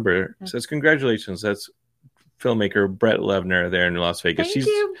November, says congratulations. That's filmmaker Brett Levner there in Las Vegas. Thank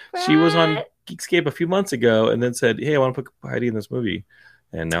you, Brett. She was on Geekscape a few months ago and then said, hey, I want to put Heidi in this movie.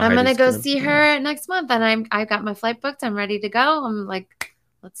 And now I'm going to go see her next month, and I got my flight booked. I'm ready to go. I'm like,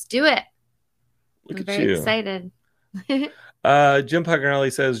 let's do it. I'm very excited. Jim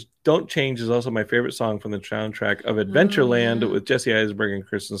Paganelli says, Don't Change is also my favorite song from the soundtrack of Adventureland with Jesse Eisenberg and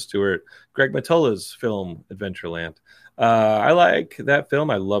Kristen Stewart, Greg Mottola's film Adventureland. I like that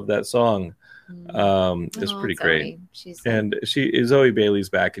film. I love that song. It's pretty great. And Zoe Bailey's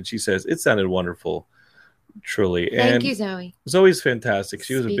back, and she says, it sounded wonderful, truly. Thank you, Zoe. Zoe's fantastic.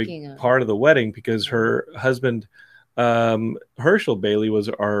 She was a big part of the wedding because her husband, Herschel Bailey, was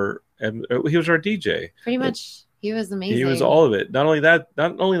our DJ. Pretty much. He was amazing. He was all of it. Not only that,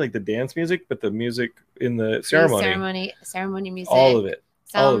 not only like the dance music, but the music in the ceremony. Ceremony music. All of it.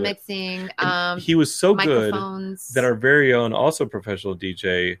 Sound mixing. He was so good that our very own, also professional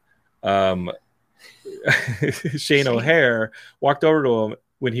DJ, Shane O'Hare, walked over to him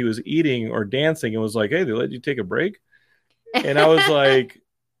when he was eating or dancing and was like, hey, they let you take a break? And I was like,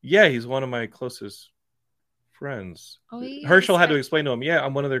 yeah, he's one of my closest friends. Herschel had to explain to him, yeah,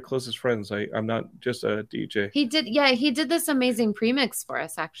 I'm one of their closest friends. I'm not just a DJ. He did this amazing premix for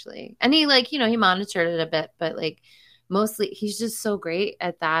us, actually. And he he monitored it a bit, but like mostly he's just so great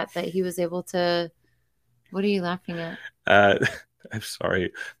at that he was able to. What are you laughing at? I'm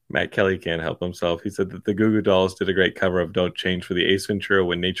sorry. Matt Kelly can't help himself. He said that the Goo Goo Dolls did a great cover of Don't Change for the Ace Ventura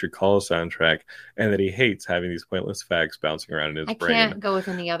When Nature Calls soundtrack, and that he hates having these pointless facts bouncing around in his brain. I can't go with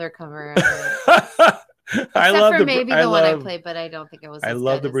any other cover. I love the one I played, but I don't think it was. I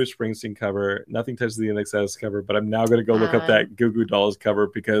love the Bruce Springsteen cover. Nothing touches the INXS cover, but I'm now going to go look up that Goo Goo Dolls cover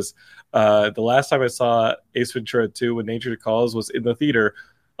because the last time I saw Ace Ventura 2 When Nature Calls was in the theater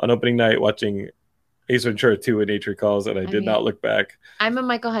on opening night watching Ace Ventura 2 When Nature Calls, and I did not look back. I'm a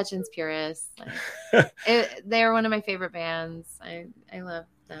Michael Hutchence purist. They're one of my favorite bands. I love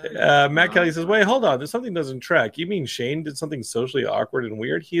them. Matt Kelly says, wait, hold on. There's something doesn't track. You mean Shane did something socially awkward and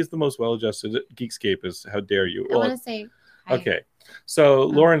weird? He is the most well-adjusted Geekscape. How dare you? I want to say hi. Okay. So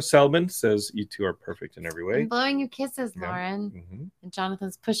Lauren Selman says, you two are perfect in every way. I'm blowing you kisses, Lauren. Mm-hmm. And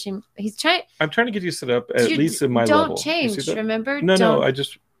Jonathan's pushing. He's trying. I'm trying to get you set up at least in my level. Don't change, remember? No, I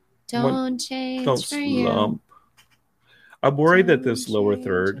just... Don't change don't for slump. You. I'm worried that this lower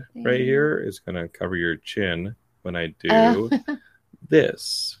third right here is going to cover your chin when I do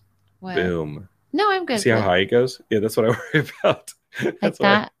this. What? Boom. No, I'm good. See how high it goes? Yeah, that's what I worry about. That's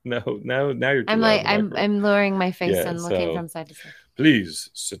that? Now you're. I'm lowering my face and looking from side to side. Please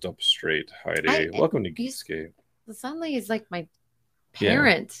sit up straight, Heidi. Welcome to Geekscape. Suddenly, he's like my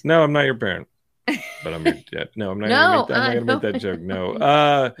parent. Yeah. No, I'm not your parent. But I'm gonna, no, I'm not No, gonna make that joke.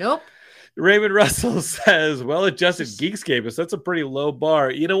 No. Nope. Raymond Russell says, well-adjusted Geekscapists. That's a pretty low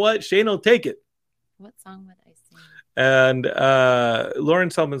bar. You know what? Shane will take it. What song would I sing? And Lauren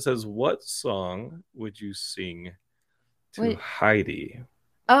Selman says, what song would you sing to Heidi?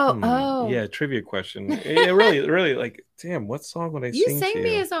 Oh. Yeah, trivia question. Yeah, really, like, damn, what song would I sing to you? You sang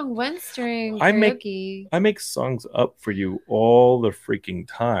me a song once during karaoke. I make songs up for you all the freaking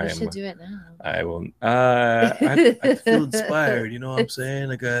time. You should do it now. I will. I feel inspired. You know what I'm saying?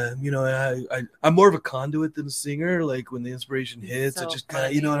 Like, I'm more of a conduit than a singer. Like when the inspiration hits, I just kind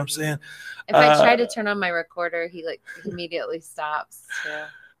of, you know what I'm saying? If I try to turn on my recorder, he like immediately stops. So.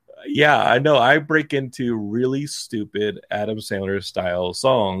 Yeah, I know. I break into really stupid Adam Sandler style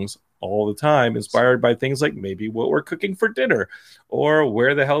songs all the time, inspired by things like maybe what we're cooking for dinner, or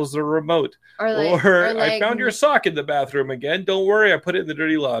where the hell's the remote, or I found your sock in the bathroom again. Don't worry, I put it in the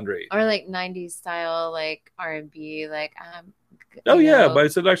dirty laundry. Or like 90s style, like R&B, like by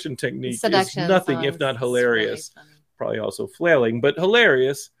Seduction Technique is nothing songs. If not hilarious. Really probably also flailing, but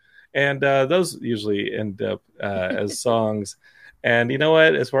hilarious. And those usually end up as songs. And you know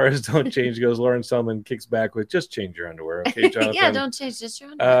what? As far as Don't Change goes, Lauren Selman kicks back with just change your underwear. Okay, Jonathan? Yeah, don't change, just your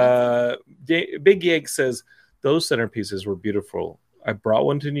underwear. Big Yank says, those centerpieces were beautiful. I brought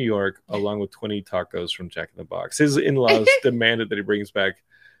one to New York along with 20 tacos from Jack in the Box. His in-laws demanded that he brings back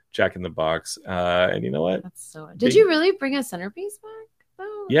Jack in the Box. And you know what? That's so. Did you really bring a centerpiece back,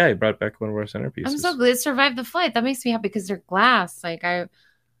 though? Yeah, he brought back one of our centerpieces. I'm so glad it survived the flight. That makes me happy because they're glass. Like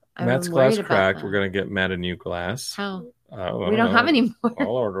Matt's glass cracked. We're gonna get Matt a new glass. How? We don't have any more. I'll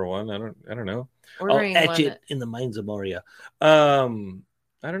order one. I don't know. Ordering I'll etch it in the minds of Moria. I don't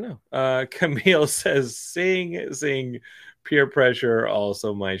know. Camille says, sing Peer Pressure,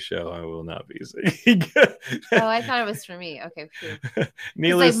 also my show. I will not be singing. Oh, I thought it was for me. Okay.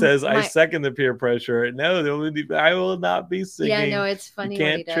 Neela says, I second the peer pressure. No, I will not be singing. Yeah, no, it's funny. You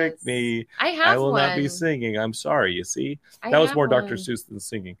can't trick me. I will not be singing. I'm sorry, you see? That was more Dr. Seuss than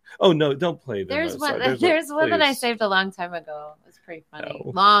singing. Oh, no, don't play them. There's one that I saved a long time ago. It was pretty funny.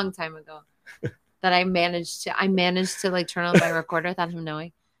 No. Long time ago. That I managed to like turn on my recorder without him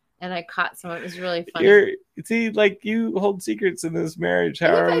knowing. And I caught some. It was really funny. You hold secrets in this marriage.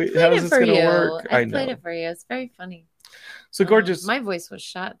 How is this going to work? I played it for you. It's very funny. So gorgeous. My voice was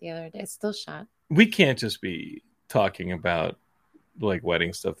shot the other day. It's still shot. We can't just be talking about like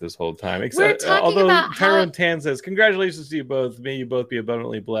wedding stuff this whole time. Although Tyrone Tan says, congratulations to you both. May you both be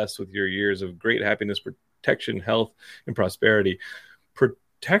abundantly blessed with your years of great happiness, protection, health, and prosperity.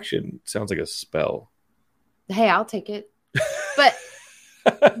 Protection sounds like a spell. Hey, I'll take it.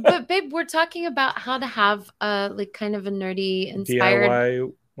 But babe, we're talking about how to have like kind of a nerdy inspired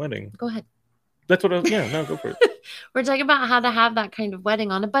DIY wedding. Go ahead. That's what go for it. We're talking about how to have that kind of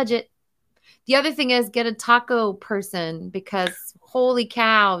wedding on a budget. The other thing is get a taco person because holy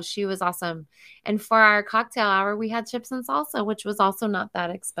cow, she was awesome. And for our cocktail hour, we had chips and salsa, which was also not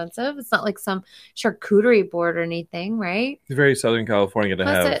that expensive. It's not like some charcuterie board or anything, right? It's very Southern California to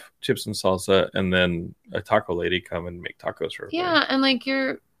have chips and salsa and then a taco lady come and make tacos for her. Yeah, and like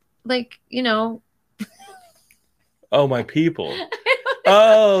you're like, you know. Oh, my people.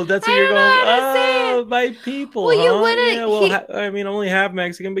 Oh, that's what you're going. Oh, my people. Well, you wouldn't. Yeah, only half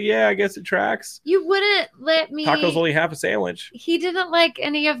Mexican, but yeah, I guess it tracks. You wouldn't let me. Taco's only half a sandwich. He didn't like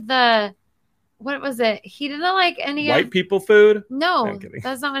any of the. What was it? He didn't like any white people food. No,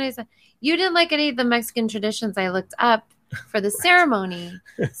 that's not what he said. You didn't like any of the Mexican traditions I looked up for the ceremony.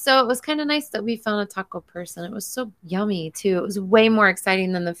 So it was kind of nice that we found a taco person. It was so yummy too. It was way more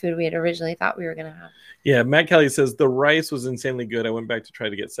exciting than the food we had originally thought we were going to have. Yeah, Matt Kelly says the rice was insanely good. I went back to try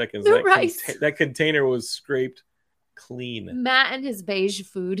to get seconds. That container was scraped clean. Matt and his beige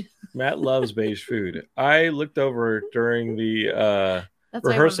food. Matt loves beige food. I looked over during the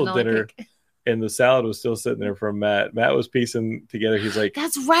rehearsal dinner. And the salad was still sitting there from Matt. Matt was piecing together. He's like,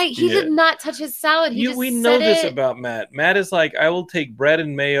 "That's right. He did not touch his salad. We know this about Matt. Matt is like, I will take bread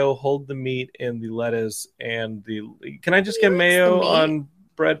and mayo, hold the meat and the lettuce and the. Can I just get mayo on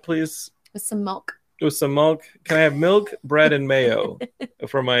bread, please? With some milk. With some milk. Can I have milk, bread, and mayo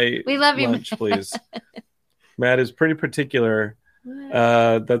for my we love lunch, you, please? Matt is pretty particular.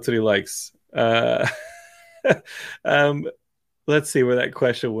 That's what he likes. Let's see where that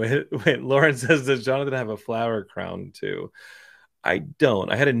question went. Lauren says, does Jonathan have a flower crown too? I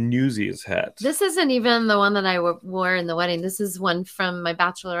don't. I had a Newsies hat. This isn't even the one that I wore in the wedding. This is one from my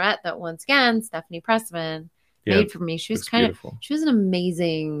bachelorette that once again, Stephanie Pressman made for me. She was she was an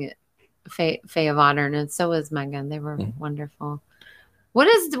amazing Faye of Honor, and so was Megan. They were wonderful. Why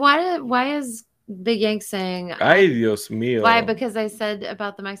is Big Yank saying, Ay, Dios mío. Why? Because I said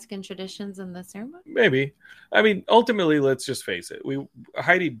about the Mexican traditions and the ceremony? Maybe. I mean, ultimately, let's just face it.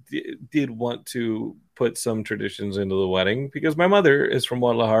 Heidi did want to put some traditions into the wedding because my mother is from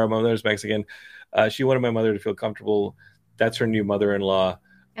Guadalajara. My mother's Mexican. She wanted my mother to feel comfortable. That's her new mother-in-law.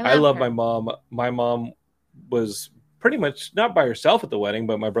 I love my mom. My mom was pretty much not by herself at the wedding,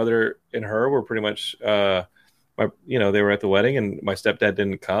 but my brother and her were pretty much, they were at the wedding, and my stepdad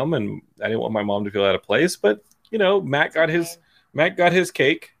didn't come, and I didn't want my mom to feel out of place. But Matt got his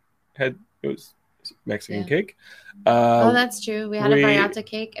cake. It was Mexican cake. That's true. We had a barriata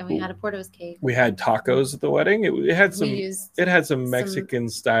cake and we had a Porto's cake. We had tacos at the wedding. It had some Mexican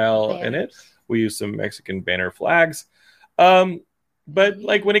style in it. We used some Mexican banner flags. But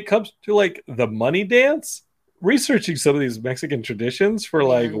like when it comes to like the money dance, researching some of these Mexican traditions for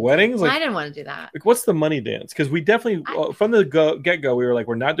like weddings, like I didn't want to do that. Like, what's the money dance? Because we definitely from the get-go we were like,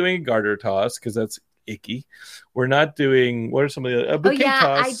 we're not doing a garter toss because that's icky. We're not doing what are some of the bouquet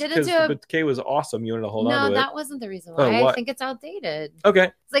toss? I didn't do the bouquet was awesome. You wanted to hold on to it. No, that wasn't the reason why. I think it's outdated. Okay,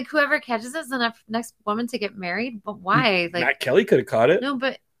 it's like whoever catches us the next woman to get married. But why? Like Matt Kelly could have caught it. No,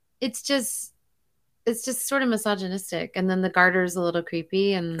 but it's just sort of misogynistic, and then the garter's a little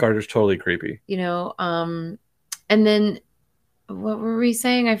creepy, and garter's totally creepy. And then what were we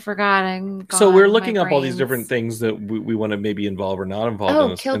saying? I forgot. So we're looking up all these different things that we want to maybe involve or not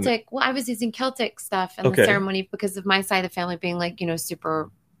involve. Oh, Celtic. Well, I was using Celtic stuff in the ceremony because of my side of the family being like,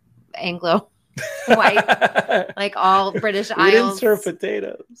 super Anglo white, like all British Isles. We didn't serve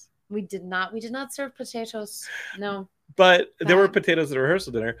potatoes. We did not. We did not serve potatoes. No. But there were potatoes at the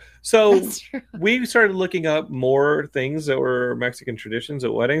rehearsal dinner. So we started looking up more things that were Mexican traditions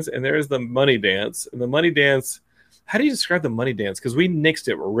at weddings. And there's the money dance. And the money dance, how do you describe the money dance? Because we nixed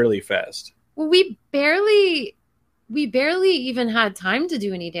it really fast. Well, we barely even had time to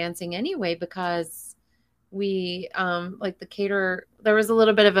do any dancing anyway, because we, like the caterer, there was a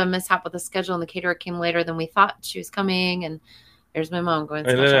little bit of a mishap with the schedule and the caterer came later than we thought she was coming. And there's my mom going.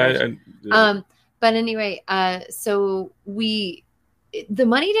 But anyway, so the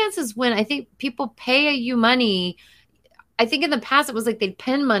money dance is when I think people pay you money. I think in the past it was like they'd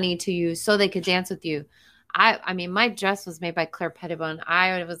pin money to you so they could dance with you. I mean, my dress was made by Claire Pettibone.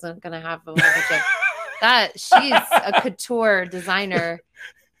 I wasn't going to have a that. She's a couture designer.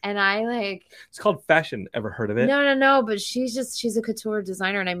 And it's called fashion. Ever heard of it? No. But she's a couture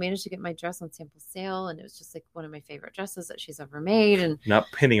designer. And I managed to get my dress on sample sale. And it was just like one of my favorite dresses that she's ever made. And not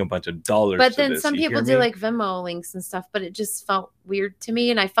pinning a bunch of dollars. But then some people do like Venmo links and stuff. But it just felt weird to me.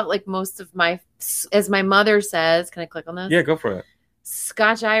 And I felt like most of as my mother says, can I click on this? Yeah, go for it.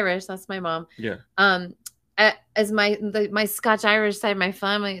 Scotch Irish. That's my mom. Yeah. As my Scotch Irish side of my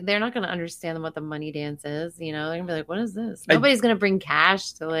family, they're not going to understand what the money dance is. They're going to be like, what is this? Nobody's going to bring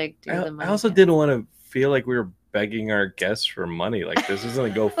cash to like do the money. I also dance. Didn't want to feel like we were begging our guests for money. Like, this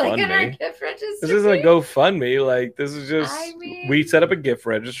isn't a GoFundMe. This isn't a GoFundMe. Like, this is just, we set up a gift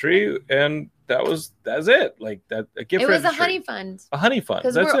registry and that's it. Like that, a gift registry. It was a honey fund. A honey fund.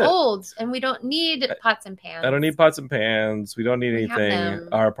 Because we're old and we don't need pots and pans. I don't need pots and pans. We don't need anything.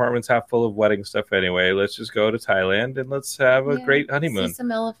 Our apartment's half full of wedding stuff anyway. Let's just go to Thailand and let's have a great honeymoon. See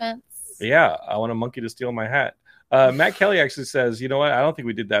some elephants. Yeah. I want a monkey to steal my hat. Matt Kelly actually says, you know what? I don't think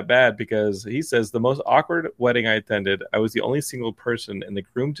we did that bad, because he says the most awkward wedding I attended, I was the only single person and the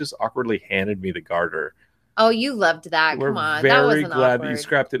groom just awkwardly handed me the garter. Oh, you loved that. Come on. We're very glad awkward. That you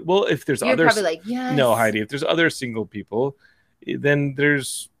scrapped it. Well, if there's You're others. Probably like, yes. No, Heidi, if there's other single people, then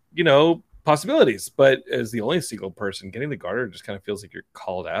there's, possibilities. But as the only single person, getting the garter just kind of feels like you're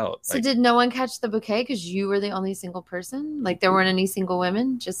called out. So did no one catch the bouquet because you were the only single person? Like there weren't any single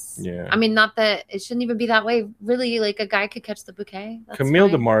women? I mean, not that it shouldn't even be that way. Really, like a guy could catch the bouquet. That's Camille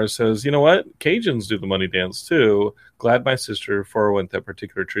fine. DeMar says, you know what? Cajuns do the money dance too. Glad my sister forewent that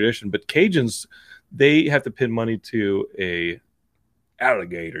particular tradition. But Cajuns, they have to pin money to a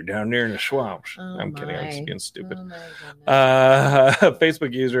alligator down there in the swamps. I'm kidding. I'm just being stupid.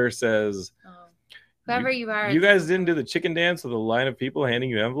 Facebook user says, whoever you are, you guys didn't do the chicken dance with a line of people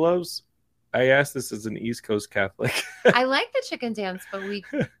handing you envelopes. I asked this as an East Coast Catholic. I like the chicken dance, but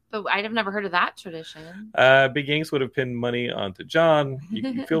I've never heard of that tradition. Big Yanks would have pinned money onto John.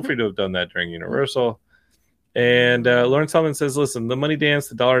 You feel free to have done that during Universal. And Lauren Solomon says, listen, the money dance,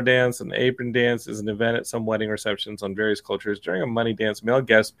 the dollar dance, and the apron dance is an event at some wedding receptions on various cultures. During a money dance, male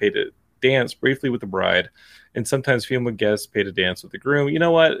guests pay to dance briefly with the bride, and sometimes female guests pay to dance with the groom. You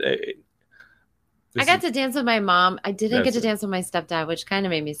know what? I got to dance with my mom. I didn't get to dance with my stepdad, which kind of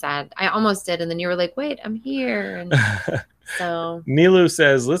made me sad. I almost did. And then you were like, wait, I'm here. And so Nilu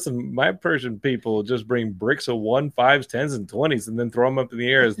says, listen, my Persian people just bring bricks of 1s, 5s, 10s, and 20s and then throw them up in the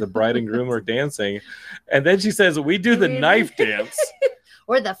air as the bride and groom are dancing. And then she says, we do the knife dance.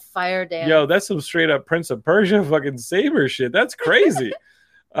 Or the fire dance. Yo, that's some straight up Prince of Persia fucking saber shit. That's crazy.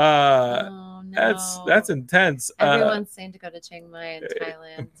 Oh, no. That's intense. Everyone's saying to go to Chiang Mai in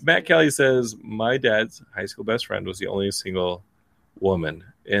Thailand. Matt Kelly says, my dad's high school best friend was the only single woman.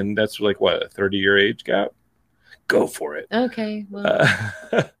 And that's like, what, a 30-year age gap? Go for it. Okay. Well.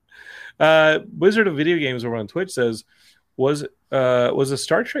 Wizard of Video Games over on Twitch says, was a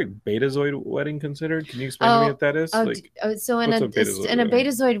Star Trek Betazoid wedding considered? Can you explain to me what that is? So in a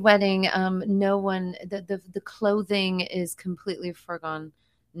Betazoid wedding, no one, the clothing is completely foregone.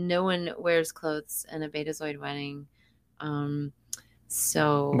 No one wears clothes in a Betazoid wedding.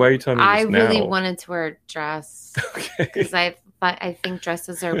 So why are you telling me this I really now? wanted to wear a dress because I think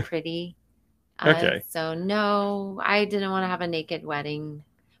dresses are pretty. Okay. So no, I didn't want to have a naked wedding.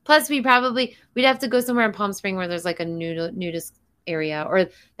 Plus, we'd have to go somewhere in Palm Springs where there's like a nudist area, or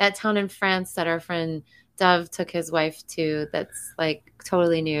that town in France that our friend Dove took his wife to. That's like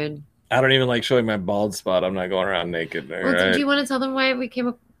totally nude. I don't even like showing my bald spot. I'm not going around naked. Well, do you want to tell them why we came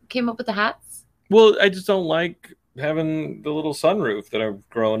up with the hats? Well, I just don't like having the little sunroof that I've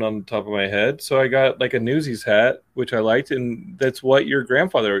grown on the top of my head. So I got like a Newsies hat, which I liked, and that's what your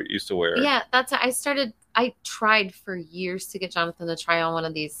grandfather used to wear. Yeah, I tried for years to get Jonathan to try on one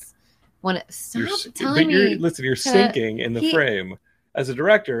of these. You're sinking in the frame. As a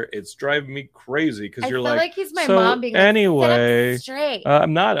director, it's driving me crazy because you're like he's my mom being like, anyway, straight.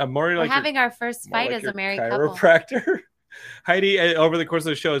 I'm not. I'm more like having our first fight as a married chiropractor. couple. Heidi, over the course of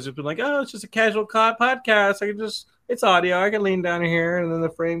the show, has just been like, oh, it's just a casual podcast. It's audio. I can lean down here, and then the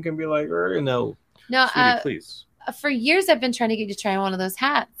frame can be like, no, sweetie, please. For years, I've been trying to get you to try on one of those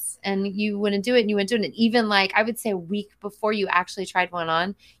hats, and you wouldn't do it, and you wouldn't do it. And even like, I would say a week before you actually tried one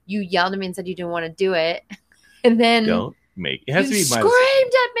on, you yelled at me and said you didn't want to do it. And then it has to be screamed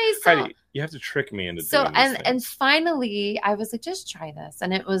at me. So Heidi, you have to trick me into doing this thing. And finally, I was like, just try this.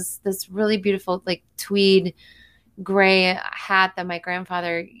 And it was this really beautiful, like tweed gray hat that my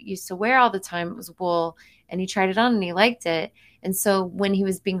grandfather used to wear all the time. It was wool, and he tried it on and he liked it. And so when he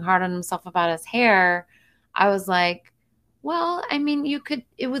was being hard on himself about his hair, I was like, well, I mean,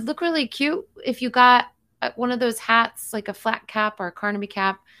 it would look really cute if you got one of those hats, like a flat cap or a Carnaby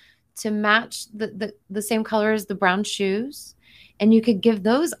cap, to match the same color as the brown shoes. And you could give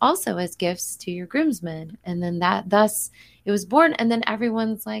those also as gifts to your groomsmen. And then thus it was born. And then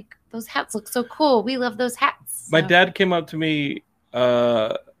everyone's like, those hats look so cool. We love those hats. My dad came up to me,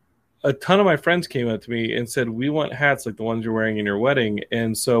 a ton of my friends came up to me and said, we want hats like the ones you're wearing in your wedding.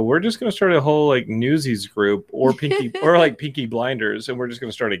 And so we're just going to start a whole like Newsies group or Peaky Blinders. And we're just going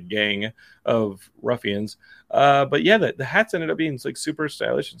to start a gang of ruffians. But yeah, the hats ended up being like super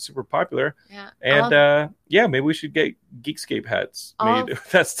stylish and super popular. Yeah. And maybe we should get Geekscape hats made with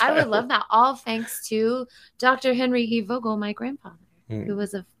that style. I would love that. All thanks to Dr. Henry E. Vogel, my grandfather, who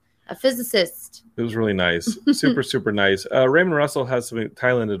was a physicist. It was really nice. Super, super nice. Raymond Russell has some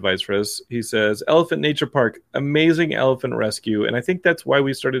Thailand advice for us. He says, Elephant Nature Park, amazing elephant rescue. And I think that's why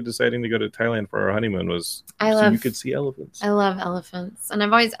we started deciding to go to Thailand for our honeymoon you could see elephants. I love elephants. And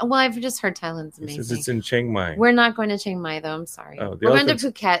I've just heard Thailand's amazing. It's in Chiang Mai. We're not going to Chiang Mai, though. I'm sorry. Oh, we're going to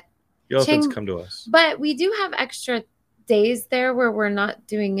Phuket. The elephants come to us. But we do have extra days there where we're not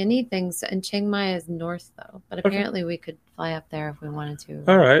doing anything. So, and Chiang Mai is north, though. But apparently we could fly up there if we wanted to.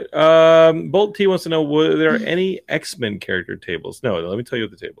 All right. Bolt T wants to know, were there any X-Men character tables? No, let me tell you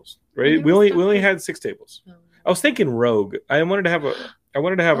the tables. Right? We only had 6 tables. Oh. I was thinking Rogue. I wanted to have a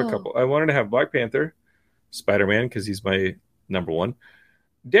couple. I wanted to have Black Panther, Spider-Man because he's my number 1,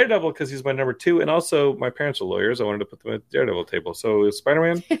 Daredevil because he's my number 2, and also my parents are lawyers. I wanted to put them at the Daredevil table. So it was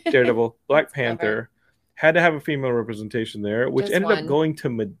Spider-Man, Daredevil, Black Panther. Had to have a female representation there, which Just ended one. up going to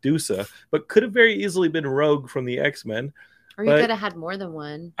Medusa, but could have very easily been Rogue from the X-Men. Or you could have had more than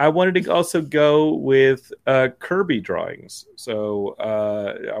one. I wanted to also go with Kirby drawings. So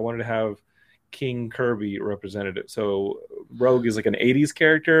I wanted to have King Kirby represented. So Rogue is like an 80s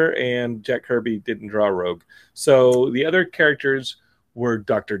character, and Jack Kirby didn't draw Rogue. So the other characters were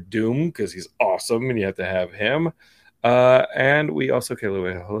Dr. Doom, because he's awesome, and you have to have him. And we also,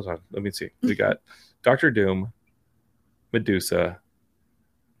 hold on. Let me see. We got Dr. Doom, Medusa,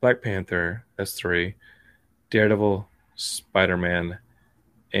 Black Panther, that's 3, Daredevil, Spider-Man,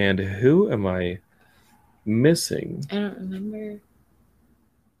 and who am I missing? I don't remember.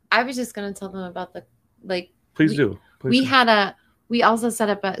 I was just going to tell them about Please do. We had we also set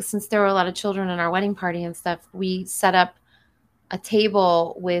up since there were a lot of children in our wedding party and stuff, we set up a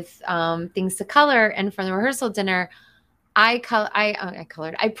table with things to color. And for the rehearsal dinner, I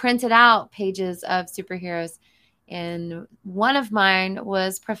printed out pages of superheroes, and one of mine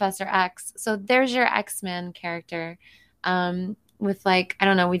was Professor X. So there's your X-Men character. With like, I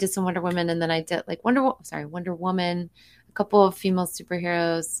don't know, we did some Wonder Woman, and then I did like Wonder Woman, a couple of female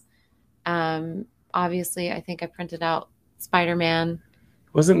superheroes. Obviously, I think I printed out Spider-Man.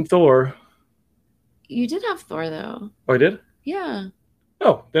 Wasn't Thor? You did have Thor, though. Oh, I did? Yeah.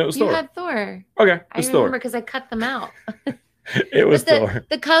 Oh, then it was Thor. You had Thor. Okay, it I was remember Thor. because I cut them out. It was Thor.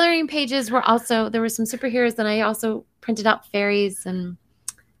 The coloring pages were also, there were some superheroes, and I also printed out fairies and,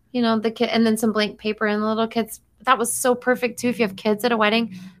 the kid, and then some blank paper, and the little kids. That was so perfect, too. If you have kids at a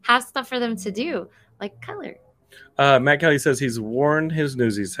wedding, have stuff for them to do, like color. Matt Kelly says he's worn his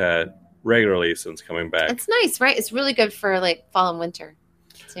Newsies hat regularly since coming back. It's nice, right? It's really good for like fall and winter,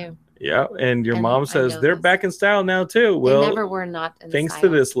 too. Yeah, and your mom says they're back in style now, too. Well, they never were not in thanks style. to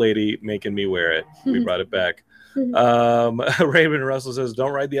this lady making me wear it. We brought it back. Raymond Russell says,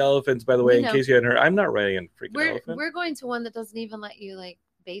 don't ride the elephants, by the way, in case you hadn't heard. I'm not riding a freaking elephant. We're going to one that doesn't even let you like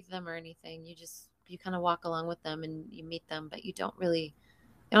bathe them or anything. You kind of walk along with them and you meet them, but you don't really,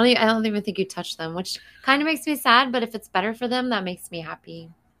 I don't even think you touch them, which kind of makes me sad, but if it's better for them, that makes me happy.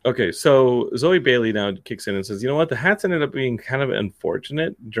 Okay, so Zoe Bailey now kicks in and says, you know what? The hats ended up being kind of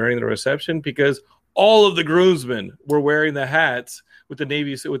unfortunate during the reception because all of the groomsmen were wearing the hats with the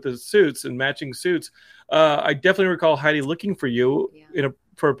navy suit, with the suits and matching suits. I definitely recall Heidi looking for you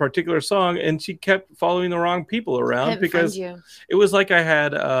for a particular song, and she kept following the wrong people around because it was like I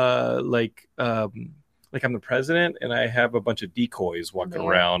had like I'm the president and I have a bunch of decoys walking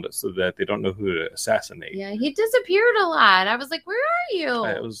around so that they don't know who to assassinate. Yeah, he disappeared a lot. I was like, where are you?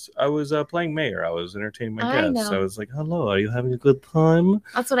 I was playing mayor. I was entertaining my guests. I was like, hello, are you having a good time?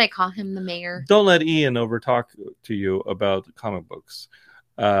 That's what I call him, the mayor. Don't let Ian overtalk to you about comic books.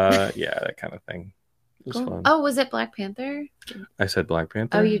 Yeah, that kind of thing. It was fun. Oh, was it Black Panther? I said Black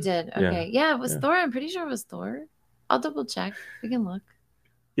Panther. Oh, you did? Okay. Yeah, it was Thor. I'm pretty sure it was Thor. I'll double check. We can look.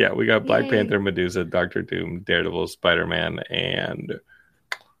 Yeah, we got Black Panther, Medusa, Doctor Doom, Daredevil, Spider-Man, and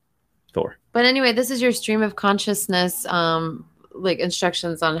Thor. But anyway, this is your stream of consciousness, like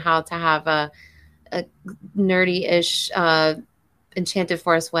instructions on how to have a nerdy-ish Enchanted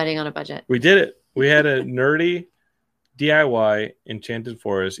Forest wedding on a budget. We did it. We had a nerdy DIY Enchanted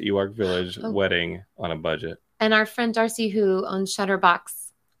Forest Ewok Village wedding on a budget. And our friend Darcy, who owns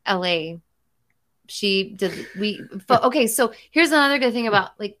Shutterbox LA, she did. Okay, so here's another good thing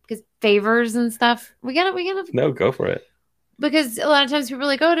about because favors and stuff. We gotta. No, go for it. Because a lot of times people are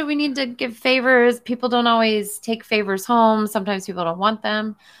like, oh, do we need to give favors? People don't always take favors home. Sometimes people don't want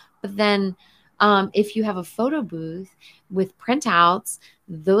them. But then if you have a photo booth with printouts,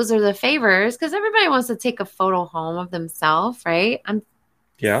 those are the favors because everybody wants to take a photo home of themselves, right? I'm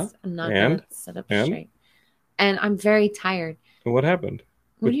not going to sit up straight. And I'm very tired. What happened?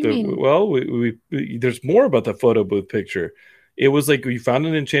 What do you mean? Well, we there's more about the photo booth picture. It was like we found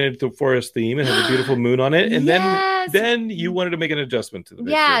an Enchanted Forest theme and had a beautiful moon on it. And then you wanted to make an adjustment to the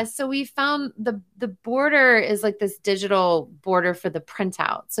picture. Yeah, so we found the border is like this digital border for the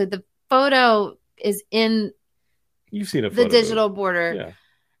printout. So the photo is in You've seen a photo the digital border. Yeah.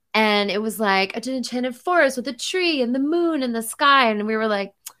 And it was like an Enchanted Forest with a tree and the moon and the sky. And we were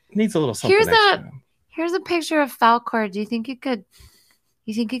like, it needs a little something here's a picture of Falkor. Do you think you could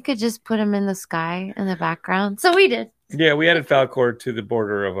just put him in the sky in the background? So we did. Yeah, we added Falkor to the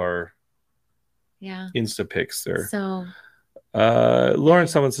border of our Instapics there. So Lauren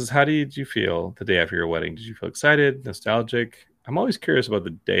Summon says, how did you feel the day after your wedding? Did you feel excited, nostalgic? I'm always curious about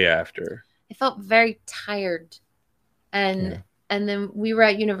the day after. I felt very tired. And then we were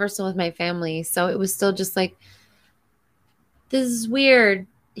at Universal with my family. So it was still just like, this is weird.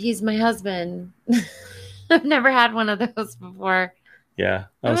 He's my husband. I've never had one of those before. Yeah,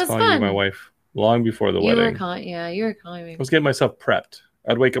 I was calling you my wife long before the wedding. You were calling me. I was getting myself prepped.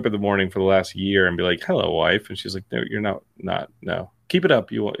 I'd wake up in the morning for the last year and be like, hello, wife. And she's like, no, you're not. No. Keep it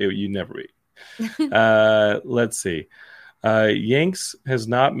up. You never be. Let's see. Yanks has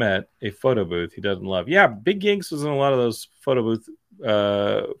not met a photo booth he doesn't love. Yeah, Big Yanks was in a lot of those photo booth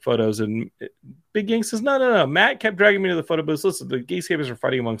photos. And Big Yanks says, no. Matt kept dragging me to the photo booths. Listen, the Geekscapers are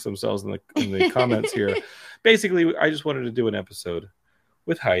fighting amongst themselves in the comments here. Basically, I just wanted to do an episode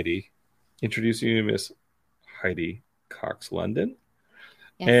with Heidi, introducing you to Miss Heidi Cox London.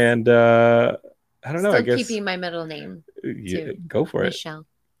 Yes. And I don't know. I guess keeping my middle name. Go for Michelle.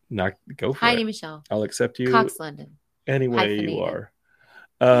 Go for Heidi it. Michelle. I'll accept you. Cox London. Any way you are.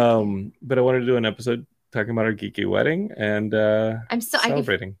 But I wanted to do an episode talking about our geeky wedding and I'm still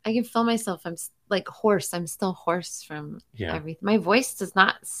celebrating. I can feel myself. I'm like hoarse. I'm still hoarse from everything. My voice does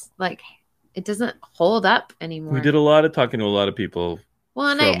not it doesn't hold up anymore. We did a lot of talking to a lot of people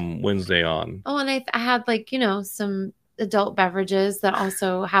from Wednesday on. Oh, and I had some adult beverages that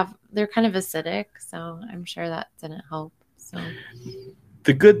also they're kind of acidic, so I'm sure that didn't help. So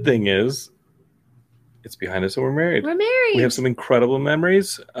the good thing is it's behind us and we're married. We're married. We have some incredible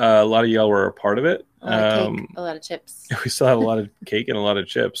memories. A lot of y'all were a part of it. A lot of cake, a lot of chips. We still have a lot of cake and a lot of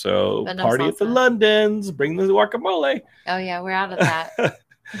chips. So party at the Londons. Bring the guacamole. Oh, yeah. We're out of that.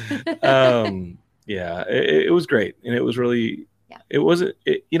 It was great. And it was really, it wasn't,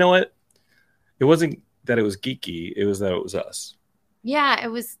 you know what? It wasn't that it was geeky. It was that it was us. Yeah,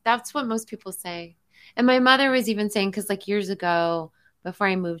 that's what most people say. And my mother was even saying, because years ago, before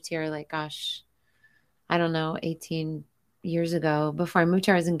I moved here, I don't know, 18 years ago, before I moved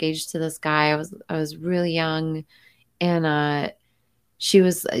here, I was engaged to this guy. I was really young, and she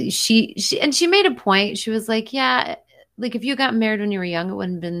made a point. She was like, yeah, if you got married when you were young, it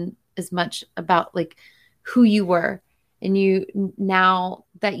wouldn't have been as much about who you were. And now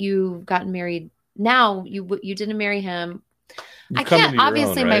that you've gotten married, now you didn't marry him. I can't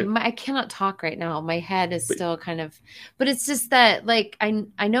obviously I cannot talk right now. My head is still kind of, but it's just that I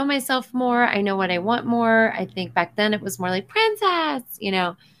know myself more. I know what I want more. I think back then it was more like princess,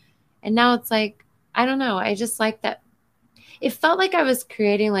 and now it's I don't know. I just like that. It felt like I was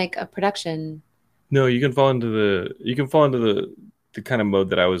creating a production. No, you can fall into the kind of mode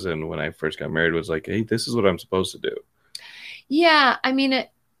that I was in when I first got married. Was hey, this is what I'm supposed to do. Yeah. I mean,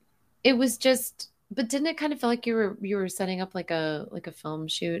 it was just, but didn't it kind of feel like you were setting up a film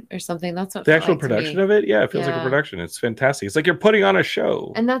shoot or something? That's what the actual production of it. Yeah, it feels like a production. It's fantastic. It's like you're putting on a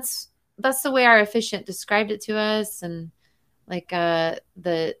show. And that's the way our officiant described it to us. And we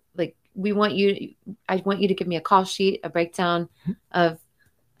want I want you to give me a call sheet, a breakdown of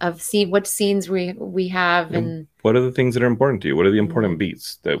what scenes we have and what are the things that are important to you. What are the important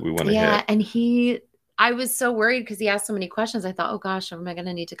beats that we want to hit? Yeah, and I was so worried because he asked so many questions. I thought, oh gosh, am I going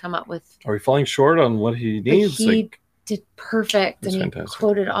to need to come up with? Are we falling short on what he needs? But he did perfect, and fantastic. He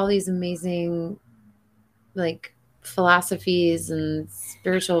quoted all these amazing, philosophies and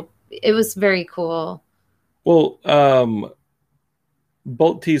spiritual. It was very cool. Well,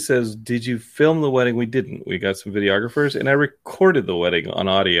 Bolt T says, "Did you film the wedding?" We didn't. We got some videographers, and I recorded the wedding on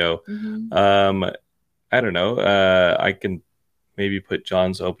audio. Mm-hmm. I don't know. I can maybe put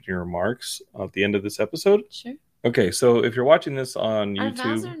John's opening remarks at the end of this episode. Sure. Okay, so if you're watching this on YouTube,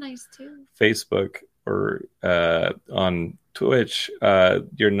 our vows are nice too. Facebook, or on Twitch,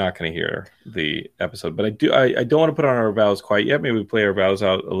 you're not going to hear the episode. But I don't want to put on our vows quite yet. Maybe we play our vows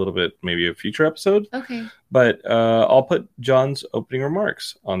out a little bit, maybe a future episode. Okay. But I'll put John's opening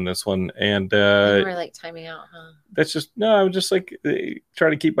remarks on this one, and we're timing out, huh? That's just I would just try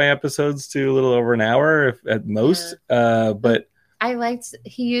to keep my episodes to a little over an hour at most. Yeah. But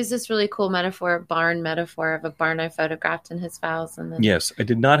he used this really cool barn metaphor of a barn I photographed in his vows. And then yes, I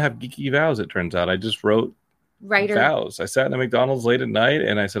did not have geeky vows, it turns out. I just wrote vows. I sat in a McDonald's late at night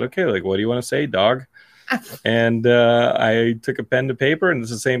and I said, okay, what do you want to say, dog? And I took a pen to paper, and it's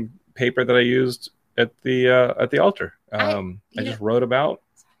the same paper that I used at the altar. I just wrote about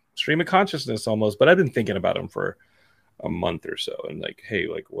stream of consciousness almost, but I've been thinking about them for a month or so, and hey,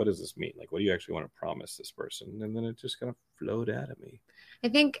 what does this mean? What do you actually want to promise this person? And then it just kind of flowed out of me. I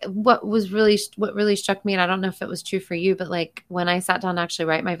think what really struck me, and I don't know if it was true for you, but when I sat down to actually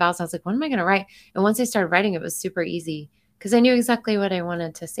write my vows, I was like, what am I going to write? And once I started writing, it was super easy because I knew exactly what I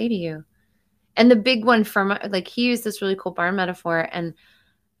wanted to say to you. And the big one from he used this really cool barn metaphor, and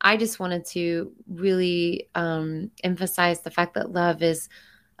I just wanted to really emphasize the fact that love is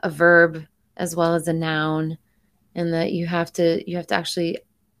a verb as well as a noun. And that you have to actually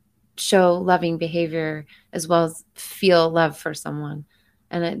show loving behavior as well as feel love for someone.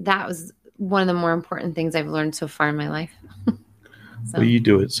 And that was one of the more important things I've learned so far in my life. Well, you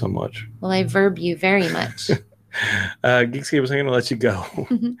do it so much. Well, I verb you very much. Geekscape, I'm going to let you go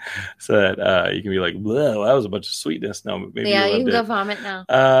so that you can be whoa, that was a bunch of sweetness. No, maybe you can go vomit now.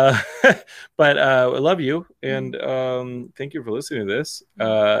 But I love you, and thank you for listening to this.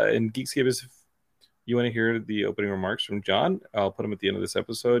 And Geekscape is, you want to hear the opening remarks from John, I'll put them at the end of this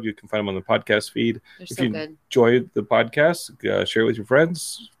episode. You can find them on the podcast feed. If you enjoyed the podcast, share it with your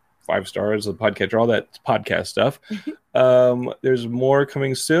friends. 5 stars, the podcast, all that podcast stuff. There's more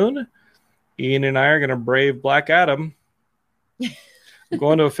coming soon. Ian and I are going to brave Black Adam. I'm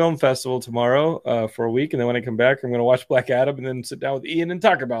going to a film festival tomorrow for a week, and then when I come back, I'm going to watch Black Adam and then sit down with Ian and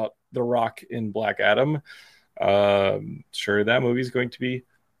talk about The Rock in Black Adam. Sure, that movie is going to be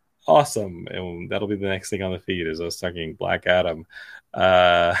awesome. And that'll be the next thing on the feed is us talking Black Adam.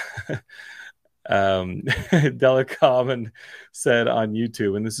 Della Common said on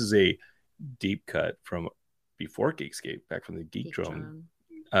YouTube, and this is a deep cut from before Geekscape, back from the Geek Drum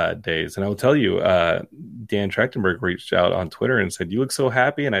days. And I will tell you, Dan Trachtenberg reached out on Twitter and said, "You look so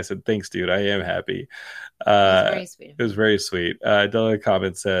happy." And I said, "Thanks, dude. I am happy." It was very sweet. It was very sweet. Della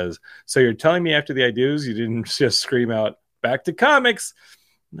Common says, "So you're telling me after the I do's, you didn't just scream out, 'Back to comics'?"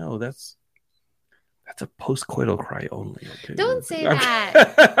 No, that's a post-coital cry only. Okay. Don't say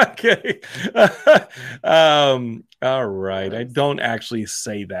that. Okay. All right. I don't actually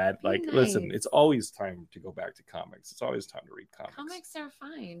say that. Like, Nice. Listen, it's always time to go back to comics. It's always time to read comics. Comics are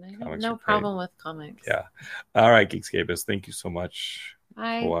fine. I have Comics no are great. problem with comics. Yeah. All right, Geekscapists. Thank you so much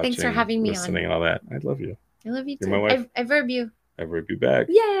Bye. for watching, Thanks for having me listening, on. and all that. I love you. I love you You're too. my wife. I verb you. I rip you back.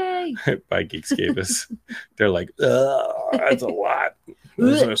 Yay! Bye, Geekscapists. They're like, that's a lot.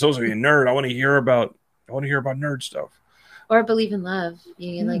 So supposed to be a nerd. I want to hear about nerd stuff. Or believe in love.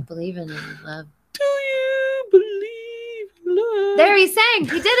 You like believing in love. Do you believe in love? There he sang.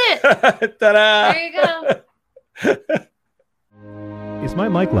 He did it. Ta-da! There you go. Is my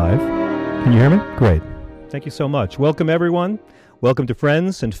mic live? Can you hear me? Great. Thank you so much. Welcome, everyone. Welcome to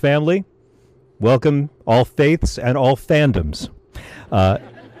friends and family. Welcome, all faiths and all fandoms.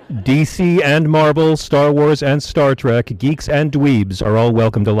 DC and Marvel, Star Wars and Star Trek, geeks and dweebs are all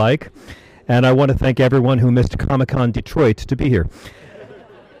welcome to like. And I want to thank everyone who missed Comic-Con Detroit to be here.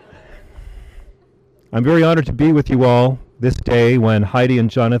 I'm very honored to be with you all this day when Heidi and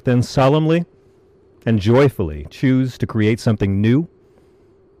Jonathan solemnly and joyfully choose to create something new,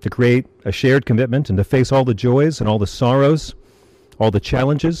 to create a shared commitment, and to face all the joys and all the sorrows, all the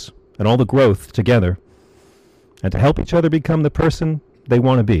challenges, and all the growth together, and to help each other become the person they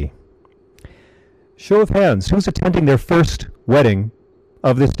want to be. Show of hands, who's attending their first wedding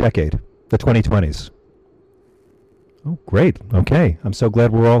of this decade, the 2020s? Oh, great. Okay. I'm so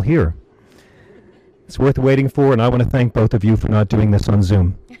glad we're all here. It's worth waiting for, and I want to thank both of you for not doing this on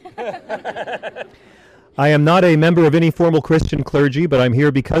Zoom. I am not a member of any formal Christian clergy, but I'm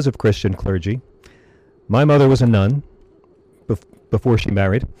here because of Christian clergy. My mother was a nun before she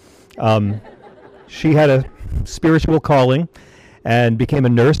married. She had a spiritual calling and became a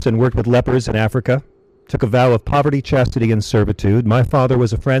nurse and worked with lepers in Africa, took a vow of poverty, chastity, and servitude. My father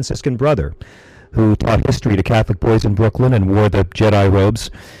was a Franciscan brother who taught history to Catholic boys in Brooklyn and wore the Jedi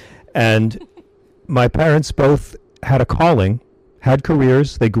robes. And my parents both had a calling, had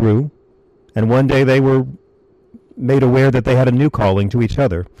careers, they grew, and one day they were made aware that they had a new calling to each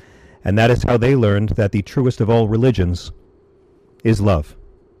other. And that is how they learned that the truest of all religions is love.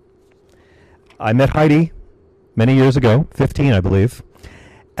 I met Heidi many years ago, 15, I believe.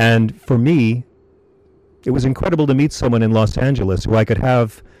 And for me, it was incredible to meet someone in Los Angeles who I could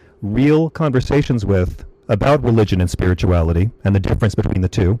have real conversations with about religion and spirituality and the difference between the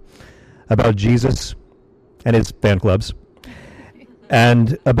two, about Jesus and his fan clubs,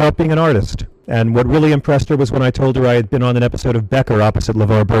 and about being an artist. And what really impressed her was when I told her I had been on an episode of Becker opposite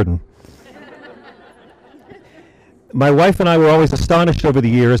LeVar Burton. My wife and I were always astonished over the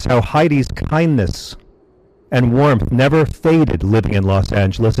years how Heidi's kindness and warmth never faded living in Los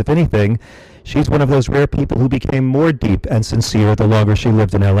Angeles. If anything, she's one of those rare people who became more deep and sincere the longer she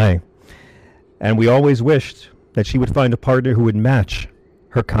lived in L.A. And we always wished that she would find a partner who would match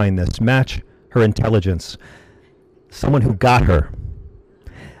her kindness, match her intelligence, someone who got her.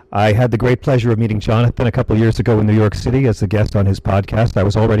 I had the great pleasure of meeting Jonathan a couple years ago in New York City as a guest on his podcast. I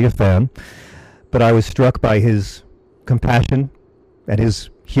was already a fan, but I was struck by his compassion and his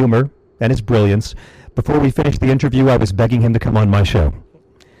humor and his brilliance. Before we finished the interview, I was begging him to come on my show.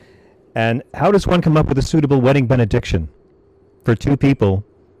 And how does one come up with a suitable wedding benediction for two people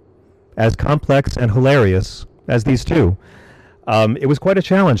as complex and hilarious as these two? It was quite a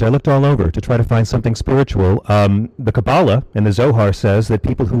challenge. I looked all over to try to find something spiritual. The Kabbalah and the Zohar says that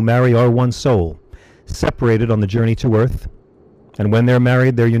people who marry are one soul, separated on the journey to earth, and when they're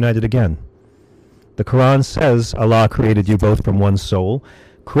married, they're united again. The Quran says Allah created you both from one soul.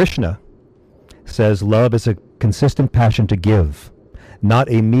 Krishna says love is a consistent passion to give, not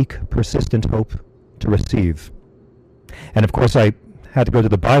a meek, persistent hope to receive. And of course, I had to go to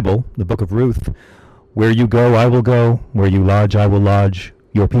the Bible, the book of Ruth. Where you go, I will go. Where you lodge, I will lodge.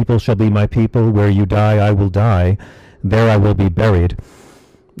 Your people shall be my people. Where you die, I will die. There I will be buried.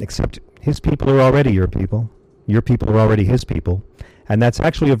 Except his people are already your people. Your people are already his people. And that's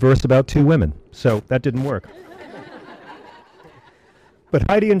actually a verse about two women. So that didn't work. But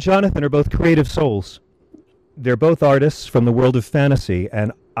Heidi and Jonathan are both creative souls. They're both artists from the world of fantasy.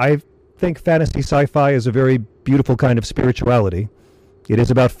 And I think fantasy sci-fi is a very beautiful kind of spirituality. It is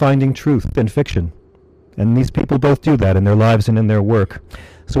about finding truth in fiction. And these people both do that in their lives and in their work.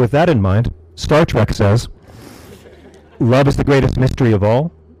 So with that in mind, Star Trek says, love is the greatest mystery of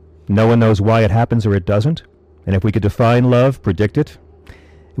all. No one knows why it happens or it doesn't. And if we could define love, predict it,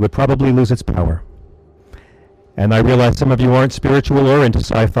 it would probably lose its power. And I realize some of you aren't spiritual or into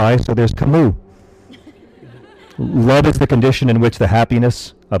sci-fi, so there's Camus. Love is the condition in which the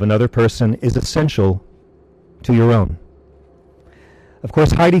happiness of another person is essential to your own. Of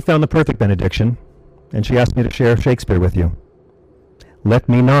course, Heidi found the perfect benediction, and she asked me to share Shakespeare with you. Let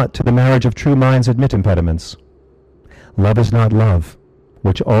me not to the marriage of true minds admit impediments. Love is not love,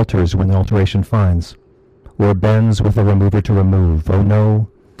 which alters when alteration finds, or bends with a remover to remove. Oh no,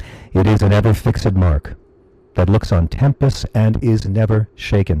 it is an ever-fixed mark, that looks on tempest and is never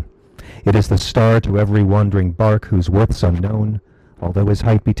shaken. It is the star to every wandering bark, whose worth's unknown, although his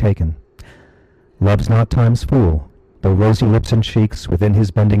height be taken. Love's not time's fool, though rosy lips and cheeks within his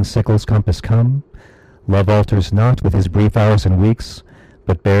bending sickle's compass come. Love alters not with his brief hours and weeks,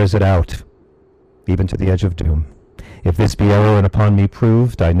 but bears it out, even to the edge of doom. If this be error and upon me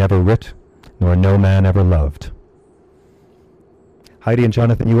proved, I never writ, nor no man ever loved. Heidi and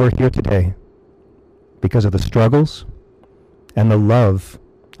Jonathan, you are here today because of the struggles and the love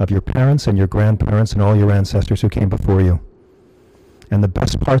of your parents and your grandparents and all your ancestors who came before you. And the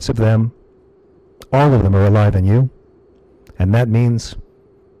best parts of them, all of them are alive in you. And that means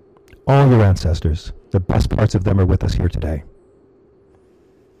all your ancestors, the best parts of them are with us here today.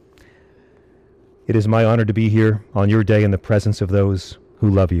 It is my honor to be here on your day in the presence of those who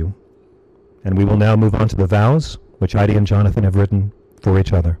love you. And we will now move on to the vows, which Heidi and Jonathan have written for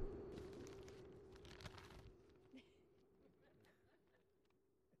each other.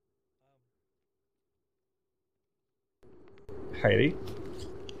 Heidi,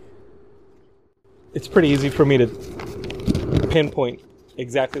 it's pretty easy for me to pinpoint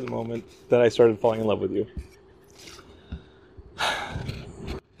exactly the moment that I started falling in love with you.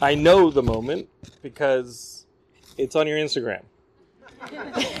 I know the moment because it's on your Instagram.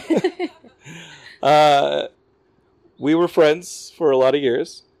 We were friends for a lot of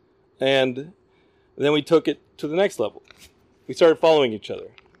years, and then we took it to the next level. We started following each other.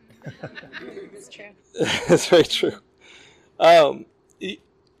 It's true. That's very true.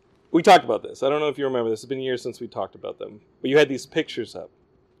 We talked about this. I don't know if you remember this. It's been years since we talked about them. But you had these pictures up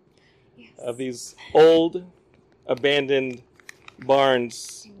of these old, abandoned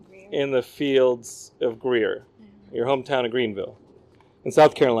barns in the fields of Greer, your hometown of Greenville, in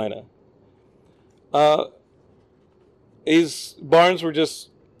South Carolina. These barns were just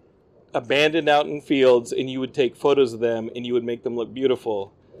abandoned out in fields, and you would take photos of them, and you would make them look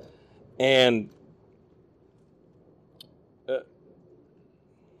beautiful. And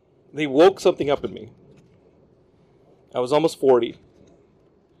they woke something up in me. I was almost 40.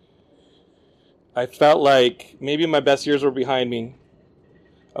 I felt like maybe my best years were behind me.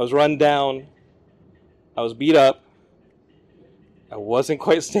 I was run down. I was beat up. I wasn't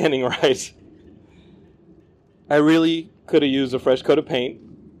quite standing right. I really could have used a fresh coat of paint.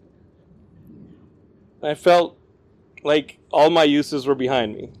 I felt like all my uses were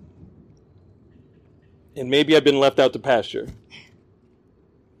behind me. And maybe I'd been left out to pasture.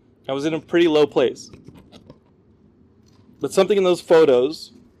 I was in a pretty low place. But something in those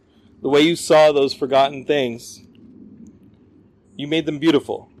photos, the way you saw those forgotten things, you made them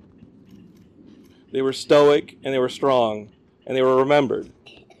beautiful. They were stoic, and they were strong, and they were remembered.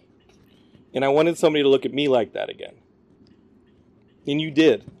 And I wanted somebody to look at me like that again. And you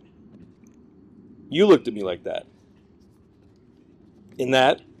did. You looked at me like that. In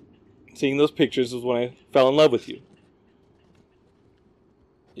that, seeing those pictures was when I fell in love with you.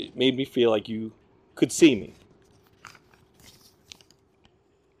 It made me feel like you could see me.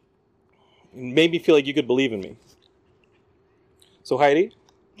 It made me feel like you could believe in me. So Heidi,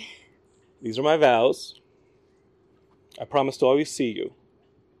 these are my vows. I promise to always see you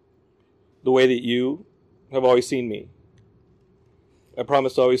the way that you have always seen me. I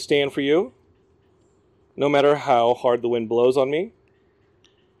promise to always stand for you, no matter how hard the wind blows on me.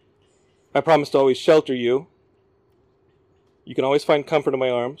 I promise to always shelter you. You can always find comfort in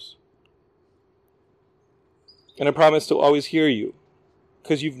my arms. And I promise to always hear you,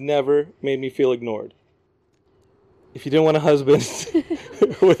 because you've never made me feel ignored. If you didn't want a husband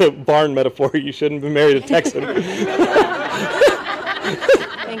with a barn metaphor, you shouldn't be married a Texan.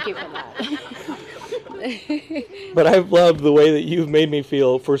 Thank you for that. But I've loved the way that you've made me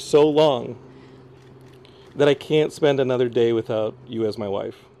feel for so long that I can't spend another day without you as my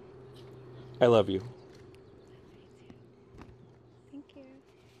wife. I love you. Thank you.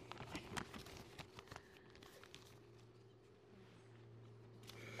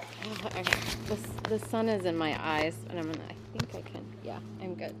 The sun is in my eyes, and I think I can. Yeah,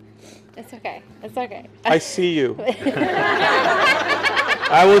 I'm good. It's okay. It's okay. I see you.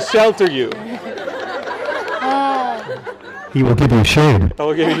 I will shelter you. He will give you shade. I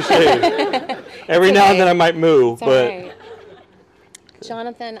will give you shade. Every now and then I might move, It's but all right.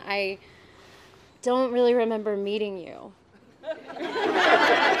 Jonathan, I don't really remember meeting you,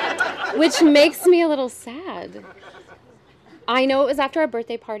 which makes me a little sad. I know it was after our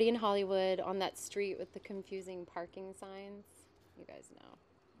birthday party in Hollywood on that street with the confusing parking signs. You guys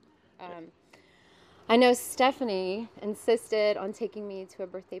know. I know Stephanie insisted on taking me to a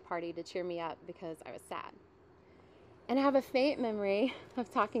birthday party to cheer me up because I was sad. And I have a faint memory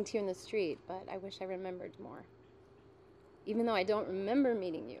of talking to you in the street, but I wish I remembered more. Even though I don't remember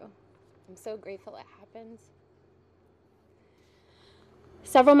meeting you, I'm so grateful it happened.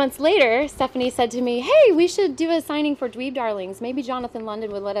 Several months later, Stephanie said to me, "Hey, we should do a signing for Dweeb Darlings. Maybe Jonathan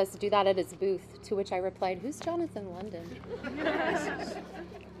London would let us do that at his booth." To which I replied, "Who's Jonathan London?"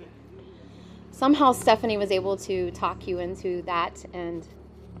 Somehow Stephanie was able to talk you into that, and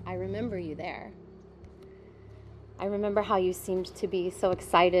I remember you there. I remember how you seemed to be so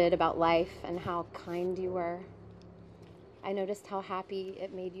excited about life and how kind you were. I noticed how happy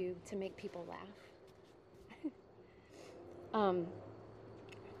it made you to make people laugh.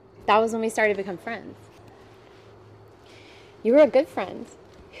 That was when we started to become friends. You were a good friend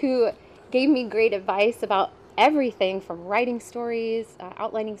who gave me great advice about everything from writing stories,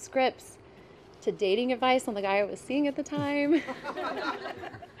 outlining scripts, to dating advice on the guy I was seeing at the time.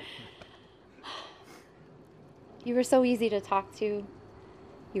 You were so easy to talk to.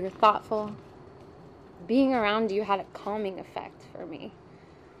 You were thoughtful. Being around you had a calming effect for me,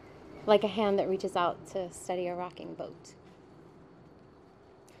 like a hand that reaches out to steady a rocking boat.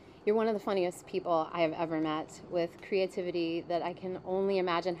 You're one of the funniest people I have ever met, with creativity that I can only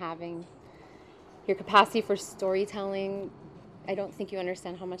imagine having. Your capacity for storytelling, I don't think you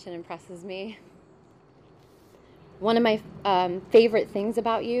understand how much it impresses me. One of my favorite things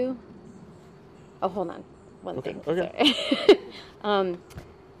about you... Oh, hold on. One thing. Okay. Sorry.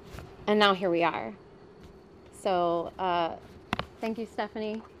 And now here we are. So, thank you,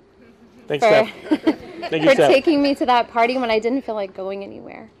 Stephanie. Thanks, Steph. Thank you, for Steph. taking me to that party when I didn't feel like going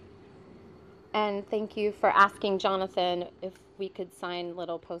anywhere. And thank you for asking Jonathan if we could sign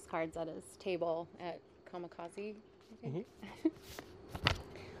little postcards at his table at Kamikaze. Mm-hmm.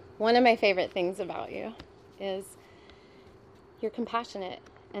 One of my favorite things about you is you're compassionate,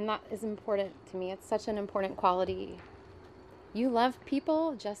 and that is important to me. It's such an important quality. You love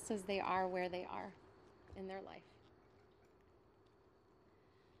people just as they are where they are in their life.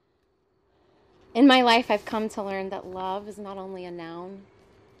 In my life, I've come to learn that love is not only a noun,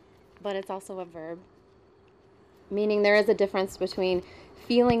 but it's also a verb. Meaning there is a difference between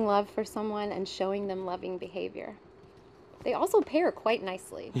feeling love for someone and showing them loving behavior. They also pair quite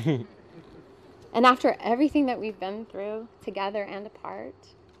nicely. And after everything that we've been through, together and apart,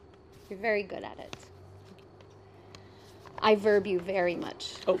 you're very good at it. I verb you very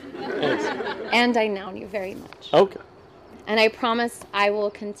much. Oh, thanks. And I noun you very much. Okay. And I promise I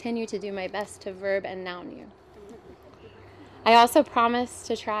will continue to do my best to verb and noun you. I also promise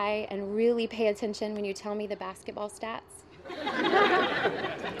to try and really pay attention when you tell me the basketball stats.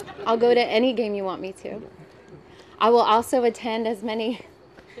 I'll go to any game you want me to. I will also attend as many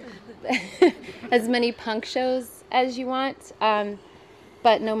punk shows as you want,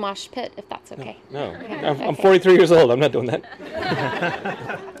 but no mosh pit if that's okay. No. Okay. I'm 43 years old. I'm not doing that.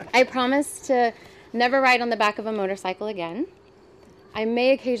 I promise to never ride on the back of a motorcycle again. I may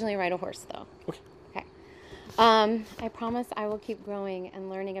occasionally ride a horse, though. Okay. I promise I will keep growing and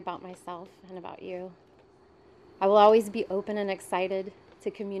learning about myself and about you. I will always be open and excited to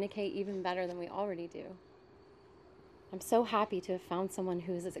communicate even better than we already do. I'm so happy to have found someone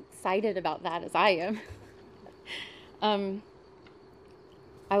who is as excited about that as I am.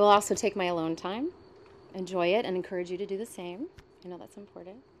 I will also take my alone time, enjoy it, and encourage you to do the same. I know that's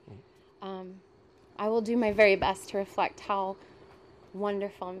important. I will do my very best to reflect how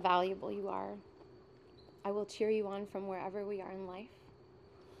wonderful and valuable you are. I will cheer you on from wherever we are in life.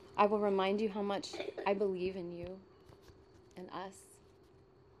 I will remind you how much I believe in you and us.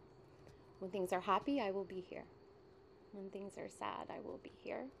 When things are happy, I will be here. When things are sad, I will be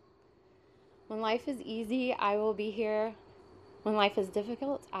here. When life is easy, I will be here. When life is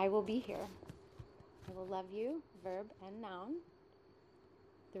difficult, I will be here. I will love you, verb and noun,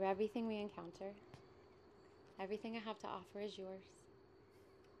 through everything we encounter. Everything I have to offer is yours.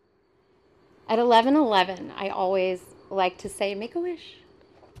 At 11:11, I always like to say, make a wish.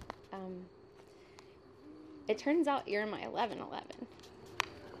 It turns out you're my 11:11.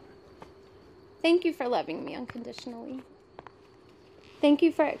 Thank you for loving me unconditionally. Thank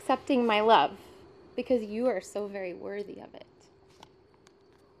you for accepting my love, because you are so very worthy of it.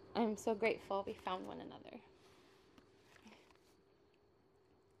 I'm so grateful we found one another.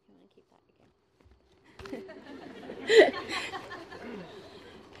 You want to keep that again?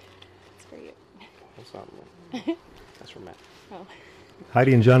 It's for you. That's not me. That's for Matt. Oh.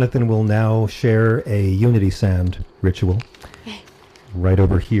 Heidi and Jonathan will now share a unity sand ritual right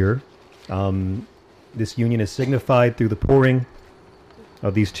over here. This union is signified through the pouring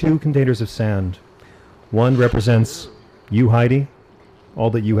of these 2 containers of sand. One represents you, Heidi, all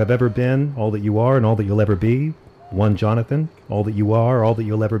that you have ever been, all that you are, and all that you'll ever be. One, Jonathan, all that you are, all that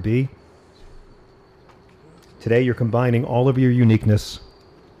you'll ever be. Today you're combining all of your uniqueness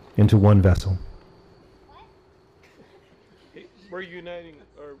into one vessel. We're uniting,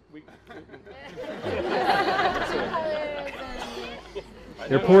 or we.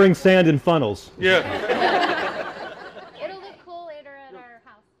 They're pouring sand in funnels. Yeah. It'll look cool later at our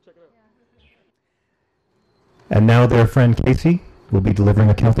house. Check it out. And now their friend Casey will be delivering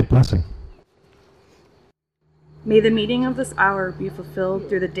a Celtic blessing. May the meeting of this hour be fulfilled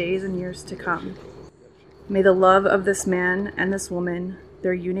through the days and years to come. May the love of this man and this woman,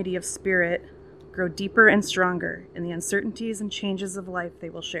 their unity of spirit, grow deeper and stronger in the uncertainties and changes of life they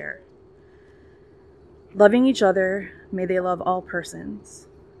will share. Loving each other, may they love all persons.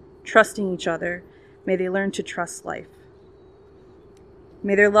 Trusting each other, may they learn to trust life.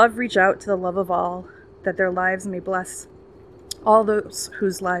 May their love reach out to the love of all, that their lives may bless all those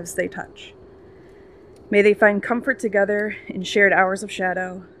whose lives they touch. May they find comfort together in shared hours of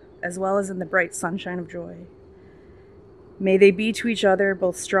shadow, as well as in the bright sunshine of joy. May they be to each other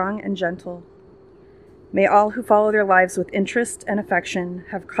both strong and gentle. May all who follow their lives with interest and affection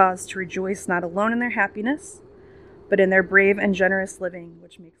have cause to rejoice not alone in their happiness, but in their brave and generous living,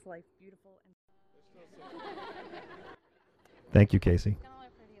 which makes life beautiful. Thank you, Casey. It's gonna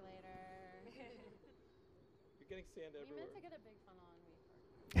look pretty later. You're getting sand You everywhere. meant to get a big funnel on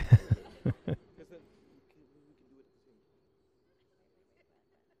me. Because then we can do it.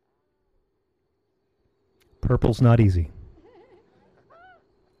 Purple's not easy.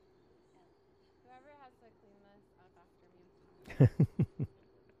 Whoever has to clean this up after me.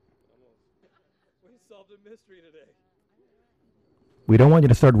 We solved a mystery today. We don't want you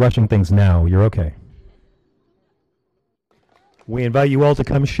to start rushing things now. You're okay. We invite you all to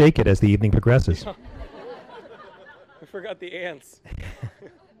come shake it as the evening progresses. We forgot the ants.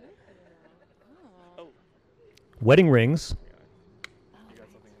 Wedding rings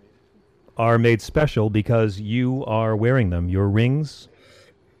are made special because you are wearing them. Your rings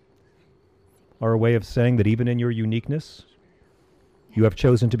are a way of saying that even in your uniqueness, you have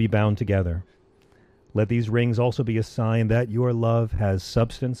chosen to be bound together. Let these rings also be a sign that your love has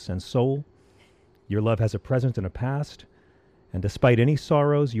substance and soul. Your love has a present and a past. And despite any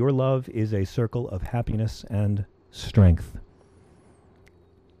sorrows, your love is a circle of happiness and strength.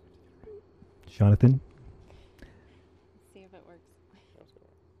 Jonathan? See if it works.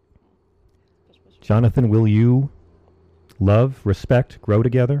 Jonathan, will you love, respect, grow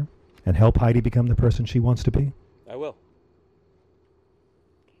together, and help Heidi become the person she wants to be? I will.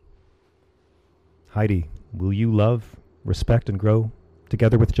 Heidi, will you love, respect, and grow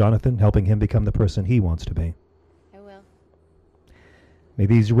together with Jonathan, helping him become the person he wants to be? I will. May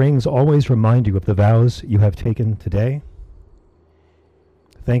these rings always remind you of the vows you have taken today.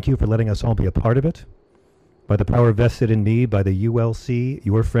 Thank you for letting us all be a part of it. By the power vested in me by the ULC,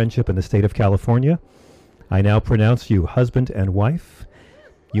 your friendship in the state of California, I now pronounce you husband and wife.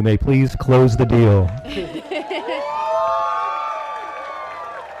 You may please close the deal.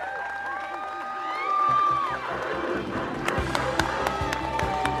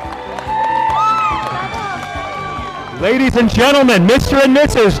 Ladies and gentlemen, Mr. and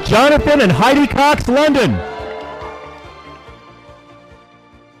Mrs. Jonathan and Heidi Cox London.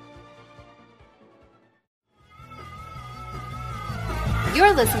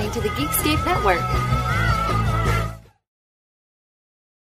 You're listening to the Geekscape Network.